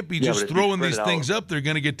 They can't be just throwing these things up. They're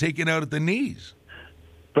going to get taken out at the knees.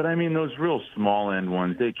 But I mean, those real small end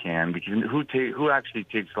ones, they can, because who actually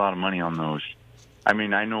takes a lot of money on those? I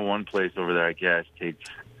mean, I know one place over there, I guess, takes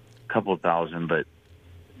a couple of thousand, but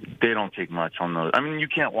they don't take much on those. I mean, you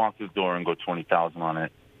can't walk through the door and go 20,000 on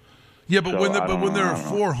it. Yeah, but when there are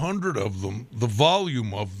 400 of them, the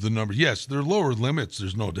volume of the numbers, yes, they're lower limits.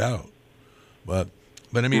 There's no doubt. But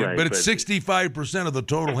I mean, but it's 65% of the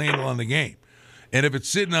total handle on the game, and if it's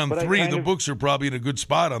sitting on 3, the books are probably in a good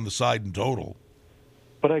spot on the side in total.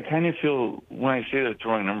 But I kind of feel when I say they're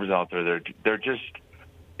throwing numbers out there, they're just.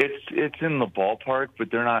 It's in the ballpark, but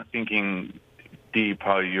they're not thinking deep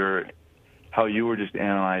how you were just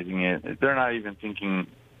analyzing it. They're not even thinking,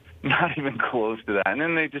 not even close to that. And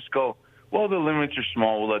then they just go, well, the limits are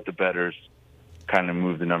small. We'll let the bettors kind of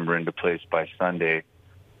move the number into place by Sunday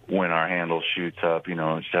when our handle shoots up,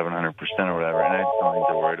 700% or whatever. And I just don't think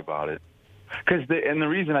they're worried about it. And the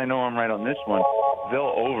reason I know I'm right on this one, they'll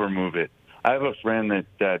overmove it. I have a friend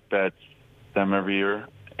that bets them every year,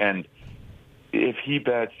 and if he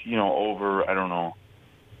bets, over, I don't know,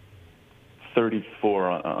 34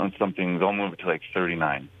 on something, they'll move it to like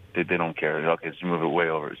 39. They don't care. Okay, just move it way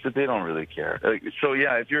over. So they don't really care. So,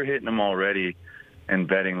 yeah, if you're hitting them already and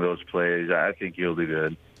betting those plays, I think you'll do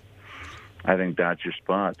good. I think that's your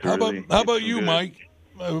spot. How about you, Mike?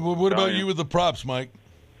 What about you with the props, Mike?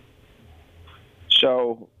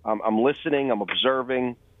 So I'm listening. I'm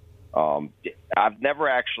observing. I've never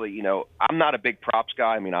actually, I'm not a big props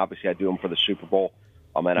guy. I mean, obviously I do them for the Super Bowl.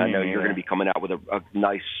 And I know you're going to be coming out with a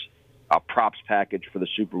nice props package for the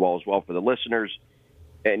Super Bowl as well for the listeners.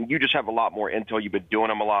 And you just have a lot more intel. You've been doing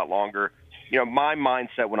them a lot longer. My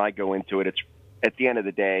mindset when I go into it, it's at the end of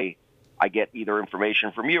the day, I get either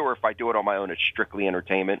information from you, or if I do it on my own, it's strictly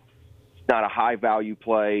entertainment. It's not a high value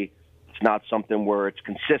play. It's not something where it's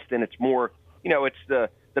consistent. It's more, it's the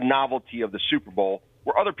novelty of the Super Bowl,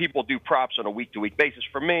 where other people do props on a week-to-week basis.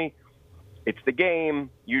 For me, it's the game.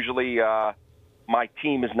 Usually my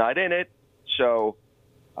team is not in it, so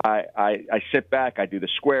I sit back. I do the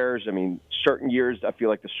squares. I mean, certain years I feel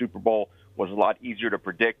like the Super Bowl was a lot easier to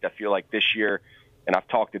predict. I feel like this year, and I've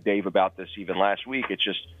talked to Dave about this even last week,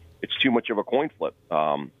 it's too much of a coin flip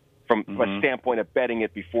from a standpoint of betting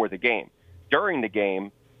it before the game. During the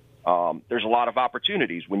game, there's a lot of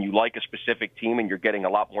opportunities. When you like a specific team and you're getting a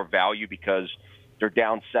lot more value because – they're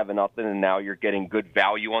down 7-0, and now you're getting good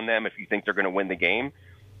value on them if you think they're going to win the game,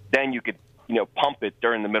 then you could, pump it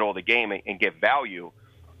during the middle of the game and get value.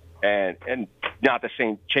 And not the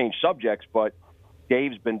same change subjects, but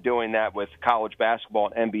Dave's been doing that with college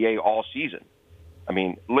basketball and NBA all season. I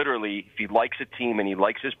mean, literally, if he likes a team and he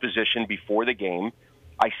likes his position before the game,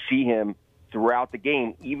 I see him throughout the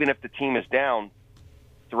game, even if the team is down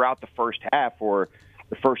throughout the first half or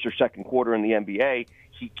the first or second quarter in the NBA,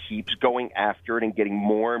 he keeps going after it and getting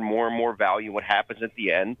more and more and more value in what happens at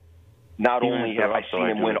the end. Not only have I seen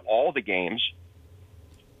him win all the games.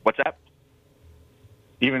 What's that?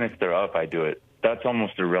 Even if they're up, I do it. That's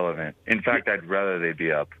almost irrelevant. In fact, I'd rather they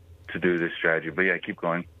be up to do this strategy. But, yeah, keep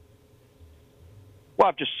going. Well,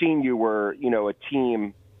 I've just seen you where, a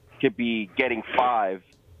team could be getting 5. I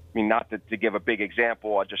mean, not to give a big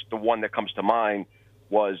example, just the one that comes to mind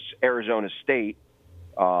was Arizona State.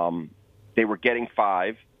 They were getting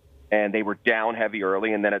 5, and they were down heavy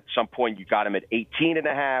early, and then at some point you got them at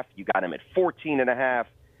 18.5, you got them at 14.5,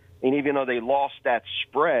 and even though they lost that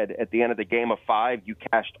spread at the end of the game of 5, you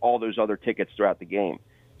cashed all those other tickets throughout the game.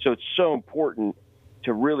 So it's so important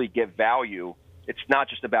to really get value. It's not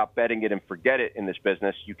just about betting it and forget it in this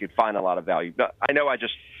business. You can find a lot of value. I know I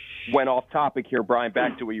just went off topic here, Brian,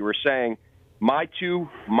 back to what you were saying. My two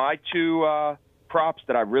props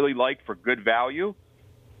that I really like for good value,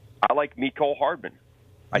 I like Mecole Hardman.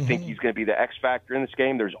 I think he's going to be the X factor in this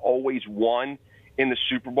game. There's always one in the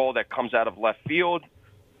Super Bowl that comes out of left field.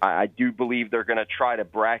 I do believe they're going to try to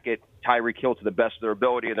bracket Tyreek Hill to the best of their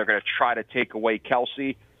ability, and they're going to try to take away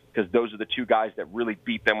Kelsey because those are the two guys that really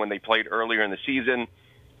beat them when they played earlier in the season.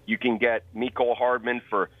 You can get Mecole Hardman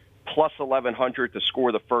for plus 1,100 to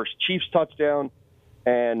score the first Chiefs touchdown.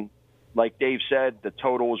 And like Dave said, the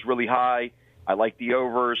total is really high. I like the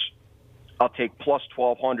overs. I'll take plus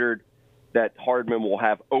 1,200 that Hardman will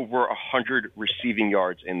have over 100 receiving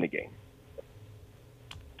yards in the game.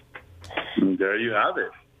 There you have it.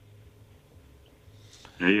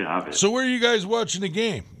 There you have it. So where are you guys watching the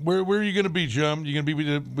game? Where are you going to be, Jim? You going to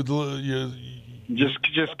be with the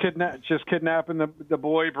just kidnapping the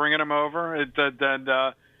boy, bringing him over.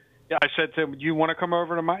 I said to him, "You want to come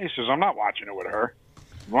over to my?" He says, "I'm not watching it with her.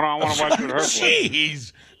 I want to watch it with her."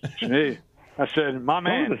 Jeez. Hey, I said, "My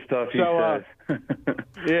man." Some of the stuff he says.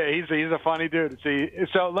 Yeah, he's a funny dude. See,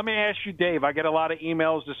 so let me ask you, Dave. I get a lot of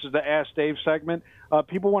emails. This is the Ask Dave segment.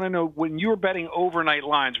 People want to know, when you were betting overnight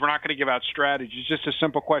lines, we're not going to give out strategies. Just a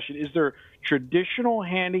simple question. Is there traditional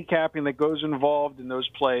handicapping that goes involved in those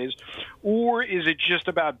plays, or is it just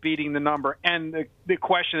about beating the number? And the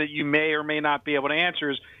question that you may or may not be able to answer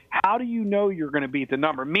is, how do you know you're going to beat the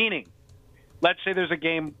number? Meaning, let's say there's a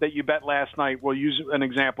game that you bet last night. We'll use an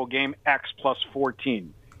example, game X plus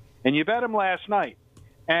 14. And you bet him last night.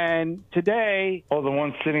 And today... Oh, the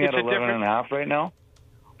one sitting at 11.5 right now?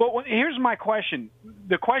 Well, here's my question.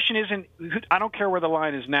 The question isn't... I don't care where the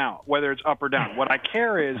line is now, whether it's up or down. What I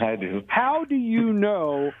care is... I do. How do you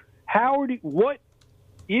know...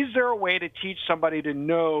 Is there a way to teach somebody to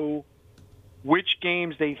know which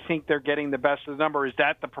games they think they're getting the best of the number? Is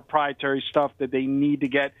that the proprietary stuff that they need to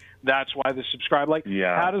get? That's why they subscribe.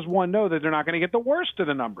 How does one know that they're not going to get the worst of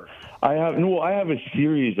the number? I have a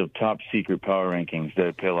series of top secret power rankings that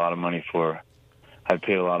I pay a lot of money for. I've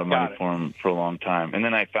paid a lot of money for them for a long time. And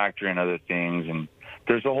then I factor in other things, and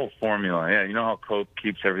there's a whole formula. Yeah, you know how Coke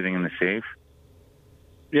keeps everything in the safe?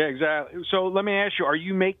 Yeah, exactly. So let me ask you, are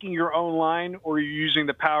you making your own line, or are you using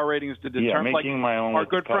the power ratings to determine? Yeah, making my own. Our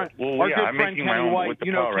good friend Kenny White,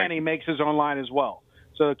 Kenny makes his own line as well.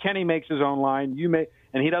 So Kenny makes his own line.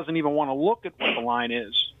 And he doesn't even want to look at what the line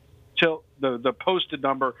is till the posted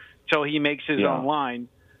number till he makes his own line.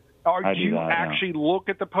 Do you actually look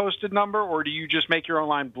at the posted number, or do you just make your own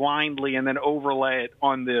line blindly and then overlay it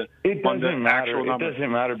on the actual number? It doesn't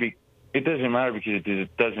matter. It doesn't matter because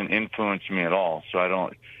it doesn't influence me at all. So I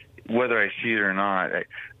don't, whether I see it or not.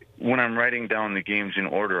 When I'm writing down the games in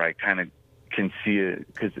order, I kind of can see it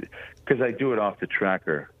because I do it off the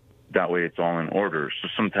tracker. That way it's all in order. So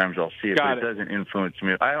sometimes I'll see it, but it doesn't influence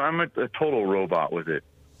me. I'm a total robot with it.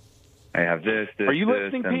 I have this. Are you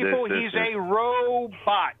this, listening, and people? This. He's a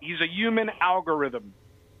robot. He's a human algorithm.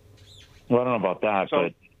 Well, I don't know about that,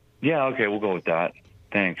 but yeah, okay, we'll go with that.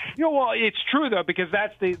 Thanks. Well, it's true though, because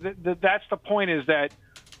that's the point. Is that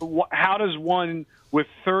how does one with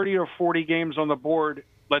 30 or 40 games on the board,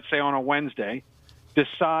 let's say on a Wednesday,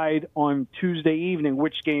 decide on Tuesday evening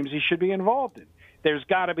which games he should be involved in? There's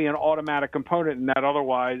got to be an automatic component in that.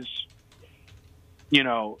 Otherwise,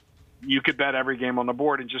 you could bet every game on the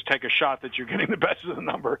board and just take a shot that you're getting the best of the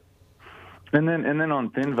number. And then on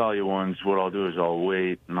thin value ones, what I'll do is I'll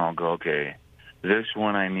wait and I'll go, okay, this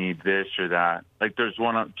one I need this or that. Like there's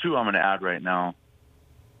two I'm going to add right now,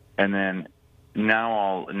 and then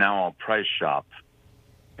now I'll price shop,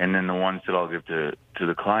 and then the ones that I'll give to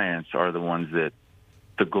the clients are the ones that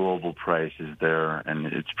the global price is there and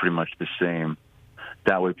it's pretty much the same.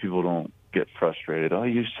 That way people don't get frustrated. Oh,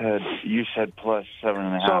 you said plus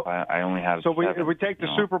 7.5. I only have. So 7, if we take the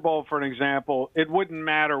Super Bowl for an example, it wouldn't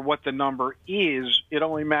matter what the number is. It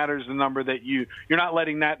only matters the number that you're not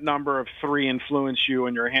letting that number of 3 influence you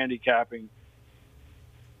in your handicapping.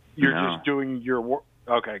 You're just doing your work.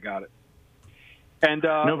 Okay, got it. And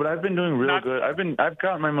no, but I've been doing real good. I've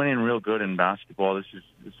got my money in real good in basketball. This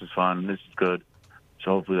is fun. This is good.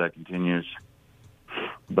 So hopefully that continues.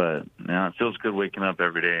 But it feels good waking up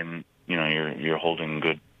every day and you're holding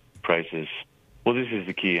good prices. Well, this is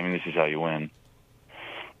the key. I mean, this is how you win.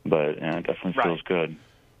 But it definitely feels good.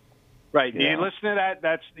 Right. Yeah. You listen to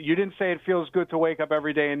that. You didn't say it feels good to wake up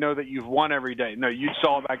every day and know that you've won every day. No, you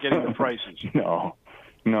saw about getting the prices. No,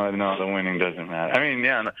 the winning doesn't matter. I mean,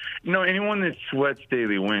 anyone that sweats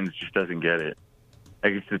daily wins just doesn't get it.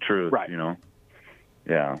 Like, it's the truth, right.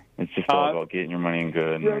 Yeah, it's just all about getting your money in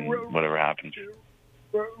good and then whatever happens.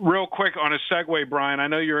 Real quick on a segue, Brian, I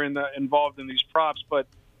know you're involved in these props, but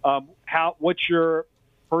what's your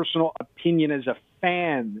personal opinion as a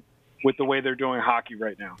fan with the way they're doing hockey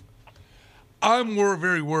right now? I'm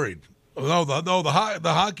very worried. The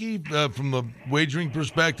hockey, from the wagering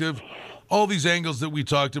perspective, all these angles that we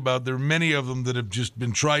talked about, there are many of them that have just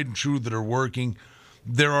been tried and true that are working.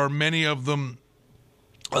 There are many of them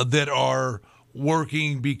that are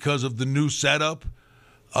working because of the new setup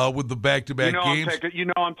with the back-to-back games.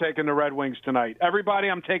 I'm taking the Red Wings tonight. Everybody,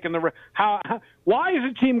 I'm taking the why is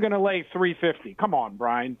a team going to lay 350? Come on,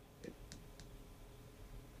 Brian.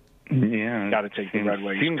 Yeah, got to take the Red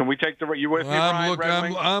Wings. Can we take the? You with me,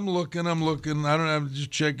 Brian? I'm looking. I don't know. I'm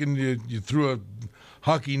just checking. You threw a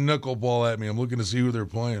hockey knuckleball at me. I'm looking to see who they're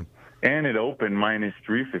playing. And it opened minus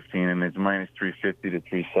 315, and it's minus 350 to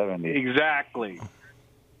 370. Exactly.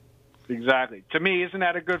 To me, isn't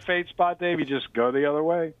that a good fade spot, Dave? You just go the other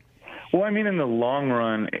way. Well, I mean, in the long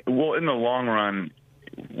run,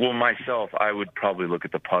 myself, I would probably look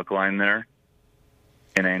at the puck line there.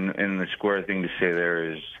 And the square thing to say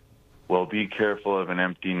there is, well, be careful of an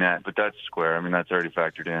empty net. But that's square. I mean, that's already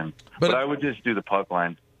factored in. But I would just do the puck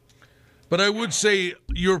line. But I would say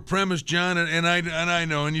your premise, John, and I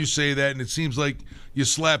know, and you say that, and it seems like you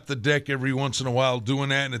slap the deck every once in a while doing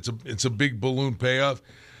that, and it's a big balloon payoff.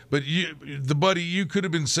 But you could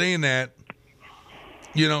have been saying that.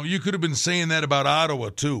 You could have been saying that about Ottawa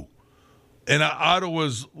too, and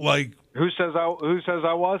Ottawa's like. Who says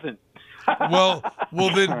I wasn't? Well,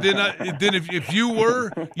 then if you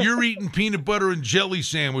were, you're eating peanut butter and jelly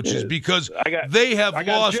sandwiches because they have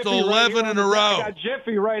lost Jiffy 11 in a row. I got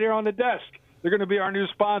Jiffy right here on the desk. They're going to be our new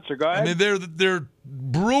sponsor. Go ahead. I mean, they're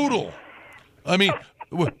brutal. I mean,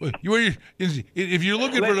 if you're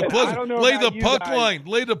looking for the pleasant, lay the puck line,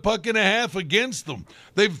 lay the puck and a half against them.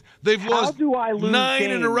 They've lost 9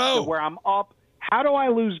 in a row. Where I'm up. How do I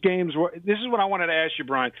lose games? This is what I wanted to ask you,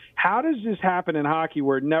 Brian. How does this happen in hockey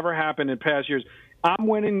where it never happened in past years? I'm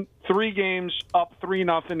winning 3 games up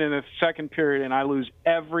 3-0 in the second period, and I lose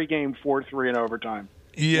every game 4-3 in overtime.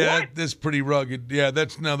 Yeah, that's pretty rugged. Yeah,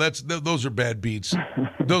 those are bad beats.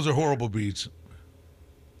 Those are horrible beats.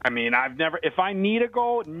 I mean, if I need a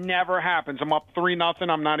goal, it never happens. I'm up 3-0.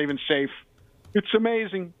 I'm not even safe. It's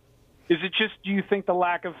amazing. Is it just, do you think the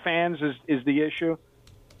lack of fans is the issue?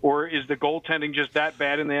 Or is the goaltending just that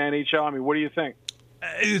bad in the NHL? I mean, what do you think?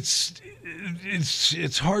 It's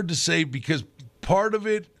hard to say because part of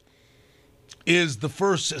it is the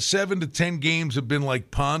first 7 to 10 games have been like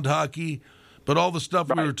pond hockey, but all the stuff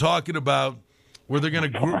we were talking about where they're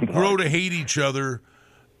going to grow to hate each other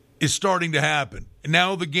is starting to happen. And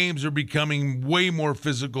now the games are becoming way more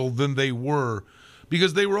physical than they were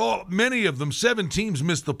because many of them, 7 teams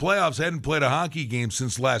missed the playoffs, hadn't played a hockey game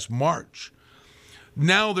since last March.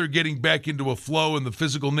 Now they're getting back into a flow and the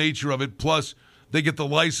physical nature of it, plus they get the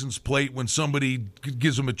license plate when somebody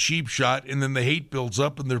gives them a cheap shot, and then the hate builds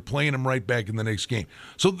up, and they're playing them right back in the next game.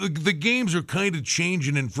 So the games are kind of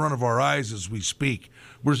changing in front of our eyes as we speak.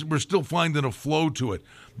 We're still finding a flow to it.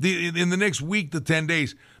 In the next week to 10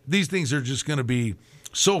 days, these things are just going to be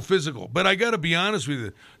so physical. But I got to be honest with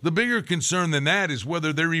you, the bigger concern than that is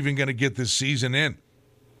whether they're even going to get this season in.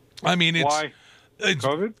 I mean, why? It's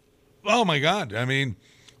COVID? Oh, my God. I mean,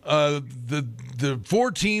 the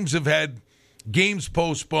 4 teams have had games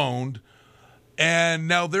postponed, and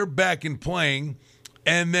now they're back in playing.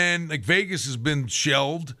 And then, like, Vegas has been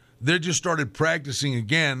shelved. They just started practicing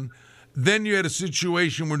again. Then you had a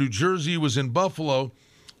situation where New Jersey was in Buffalo,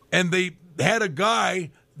 and they had a guy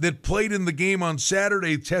that played in the game on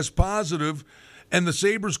Saturday test positive, and the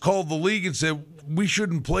Sabres called the league and said, we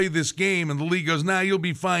shouldn't play this game. And the league goes, nah, you'll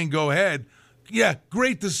be fine, go ahead. Yeah,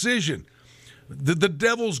 great decision. The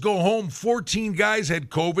Devils go home. 14 guys had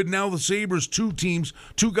COVID. Now the Sabres, 2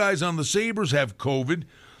 guys on the Sabres have COVID.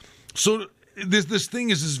 So this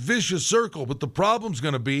thing is this vicious circle. But the problem's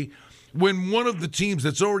going to be when one of the teams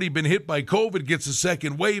that's already been hit by COVID gets a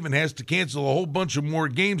second wave and has to cancel a whole bunch of more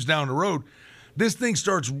games down the road. This thing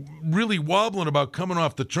starts really wobbling about coming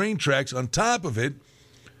off the train tracks. On top of it,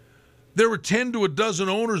 there were 10 to a dozen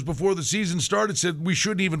owners before the season started said we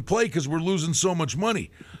shouldn't even play because we're losing so much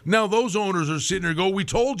money. Now those owners are sitting there going, we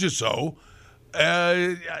told you so.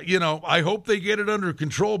 I hope they get it under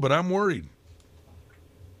control, but I'm worried.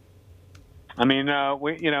 I mean,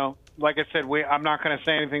 like I said, I'm not going to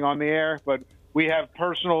say anything on the air, but we have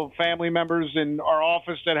personal family members in our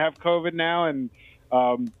office that have COVID now, and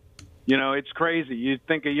it's crazy. You'd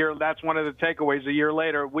think that's one of the takeaways. A year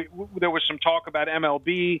later, there was some talk about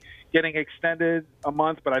MLB getting extended a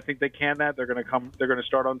month, but I think they can that. They're going to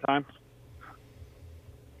start on time.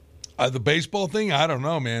 The baseball thing, I don't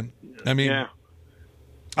know, man. I mean, yeah.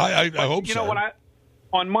 I hope so. You know what?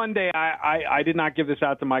 On Monday, I did not give this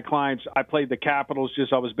out to my clients. I played the Capitals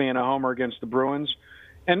I was being a homer against the Bruins.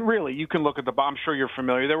 And really, you can look at I'm sure you're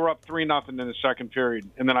familiar. They were up 3-0 in the second period,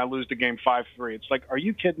 and then I lose the game 5-3. It's like, are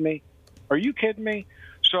you kidding me? Are you kidding me?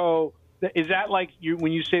 So is that like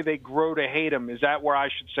when you say they grow to hate them, is that where I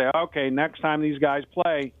should say, okay, next time these guys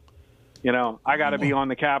play, I got to be on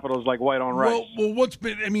the Capitals like white on rice? Well,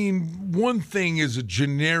 one thing is a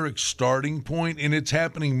generic starting point, and it's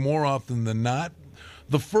happening more often than not.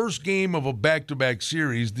 The first game of a back-to-back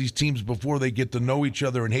series, these teams, before they get to know each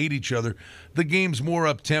other and hate each other, the game's more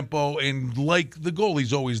up-tempo, and like the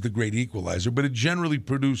goalie's always the great equalizer, but it generally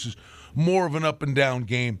produces more of an up-and-down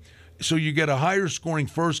game. So you get a higher-scoring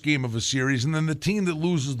first game of a series, and then the team that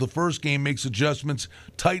loses the first game makes adjustments,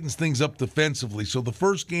 tightens things up defensively. So the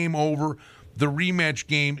first game over, the rematch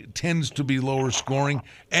game tends to be lower scoring,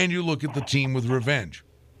 and you look at the team with revenge.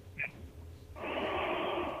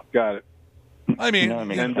 Got it. I mean,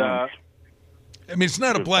 it's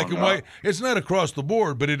not a black and white. It's not across the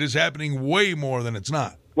board, but it is happening way more than it's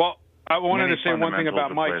not. Well, I wanted to say one thing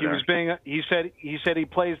about Mike. He said he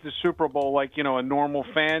plays the Super Bowl like a normal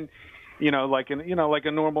fan. Like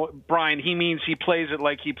a normal Brian. He means he plays it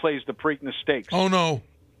like he plays the Preakness Stakes. Oh no.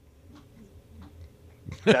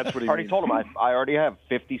 That's what he already told him. I already have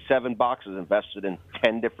 57 boxes invested in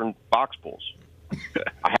 10 different box pools.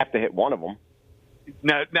 I have to hit one of them.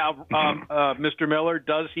 Now, Mr. Miller,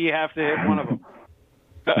 does he have to hit one of them?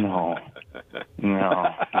 No.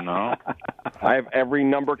 I have every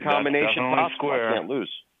number combination possible. I can't lose.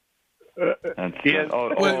 Wait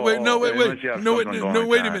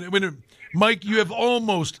a minute. Mike, you have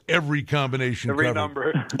almost every combination covered.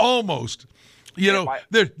 Number. Almost.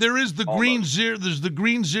 There is the green zero. There's the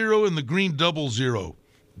green 0 and the green 00.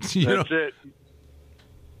 That's it.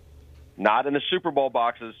 Not in the Super Bowl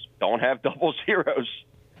boxes. Don't have 00s.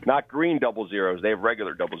 Not green 00s. They have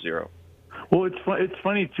regular 00. Well, it's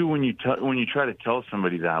funny too when you try to tell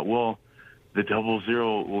somebody that. Well, the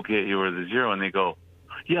 00 will get you, or the 0, and they go,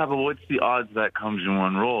 yeah, but what's the odds that comes in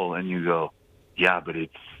one roll? And you go, yeah, but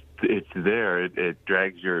it's there. It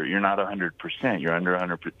drags you're not 100%. You're under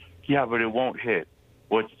 100%. Yeah, but it won't hit.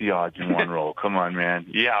 What's the odds in one roll? Come on, man.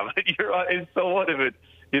 Yeah, but and so what if it?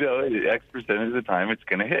 X percentage of the time it's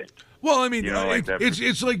going to hit. Well, I mean,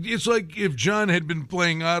 it's like if John had been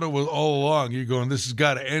playing Ottawa all along. You're going, this has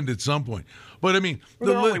got to end at some point. But I mean,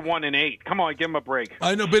 they're only 1-8. Come on, give him a break.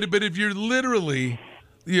 I know, but if you're literally,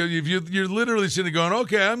 you're literally sitting going,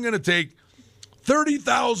 okay, I'm going to take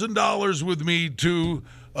 $30,000 with me to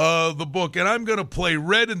the book, and I'm going to play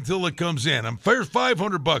red until it comes in. I'm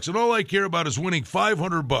 $500, and all I care about is winning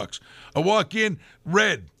 $500. I walk in,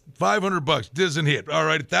 red. $500 doesn't hit. All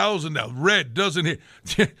right, $1,000. Red doesn't hit.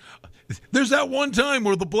 There's that one time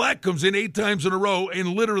where the black comes in 8 times in a row, and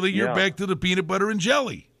literally you're back to the peanut butter and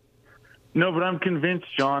jelly. No, but I'm convinced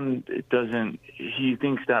John doesn't. He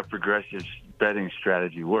thinks that progressive betting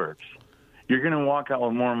strategy works. You're going to walk out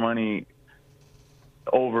with more money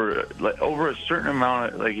over a certain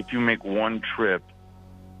amount. Like if you make one trip,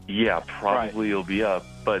 probably you'll be up.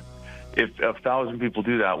 But if 1,000 people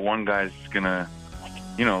do that, one guy's going to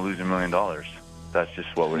lose $1 million. That's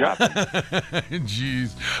just what would happen.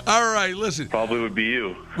 Jeez. All right, listen. Probably would be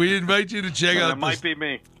you. We invite you to check out. It might be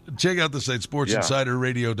me. Check out the site,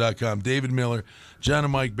 SportsInsiderRadio.com. David Miller, John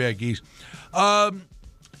and Mike back east.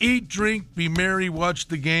 Eat, drink, be merry, watch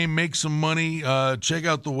the game, make some money. Check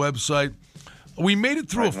out the website. We made it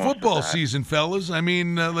through a football season, fellas. I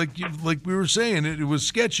mean, like we were saying, it was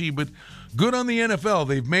sketchy, but good on the NFL.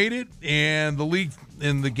 They've made it, and the league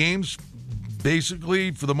and the games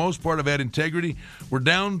basically, for the most part, have had integrity. We're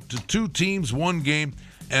down to 2 teams, 1 game,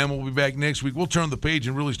 And we'll be back next week. We'll turn the page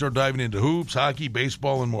and really start diving into hoops, hockey,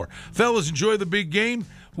 baseball, and more. Fellas, enjoy the big game.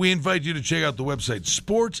 We invite you to check out the website,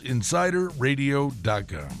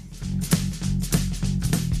 sportsinsiderradio.com.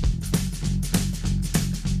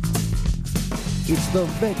 It's the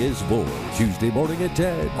Vegas Bowl, Tuesday morning at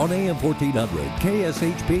 10 on AM 1400,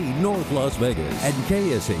 KSHP North Las Vegas, and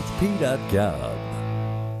KSHP.com.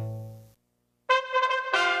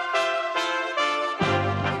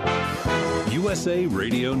 USA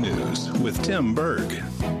Radio News with Tim Berg.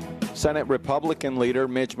 Senate Republican leader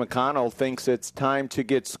Mitch McConnell thinks it's time to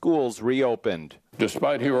get schools reopened.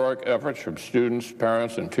 Despite heroic efforts from students,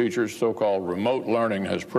 parents, and teachers, so-called remote learning has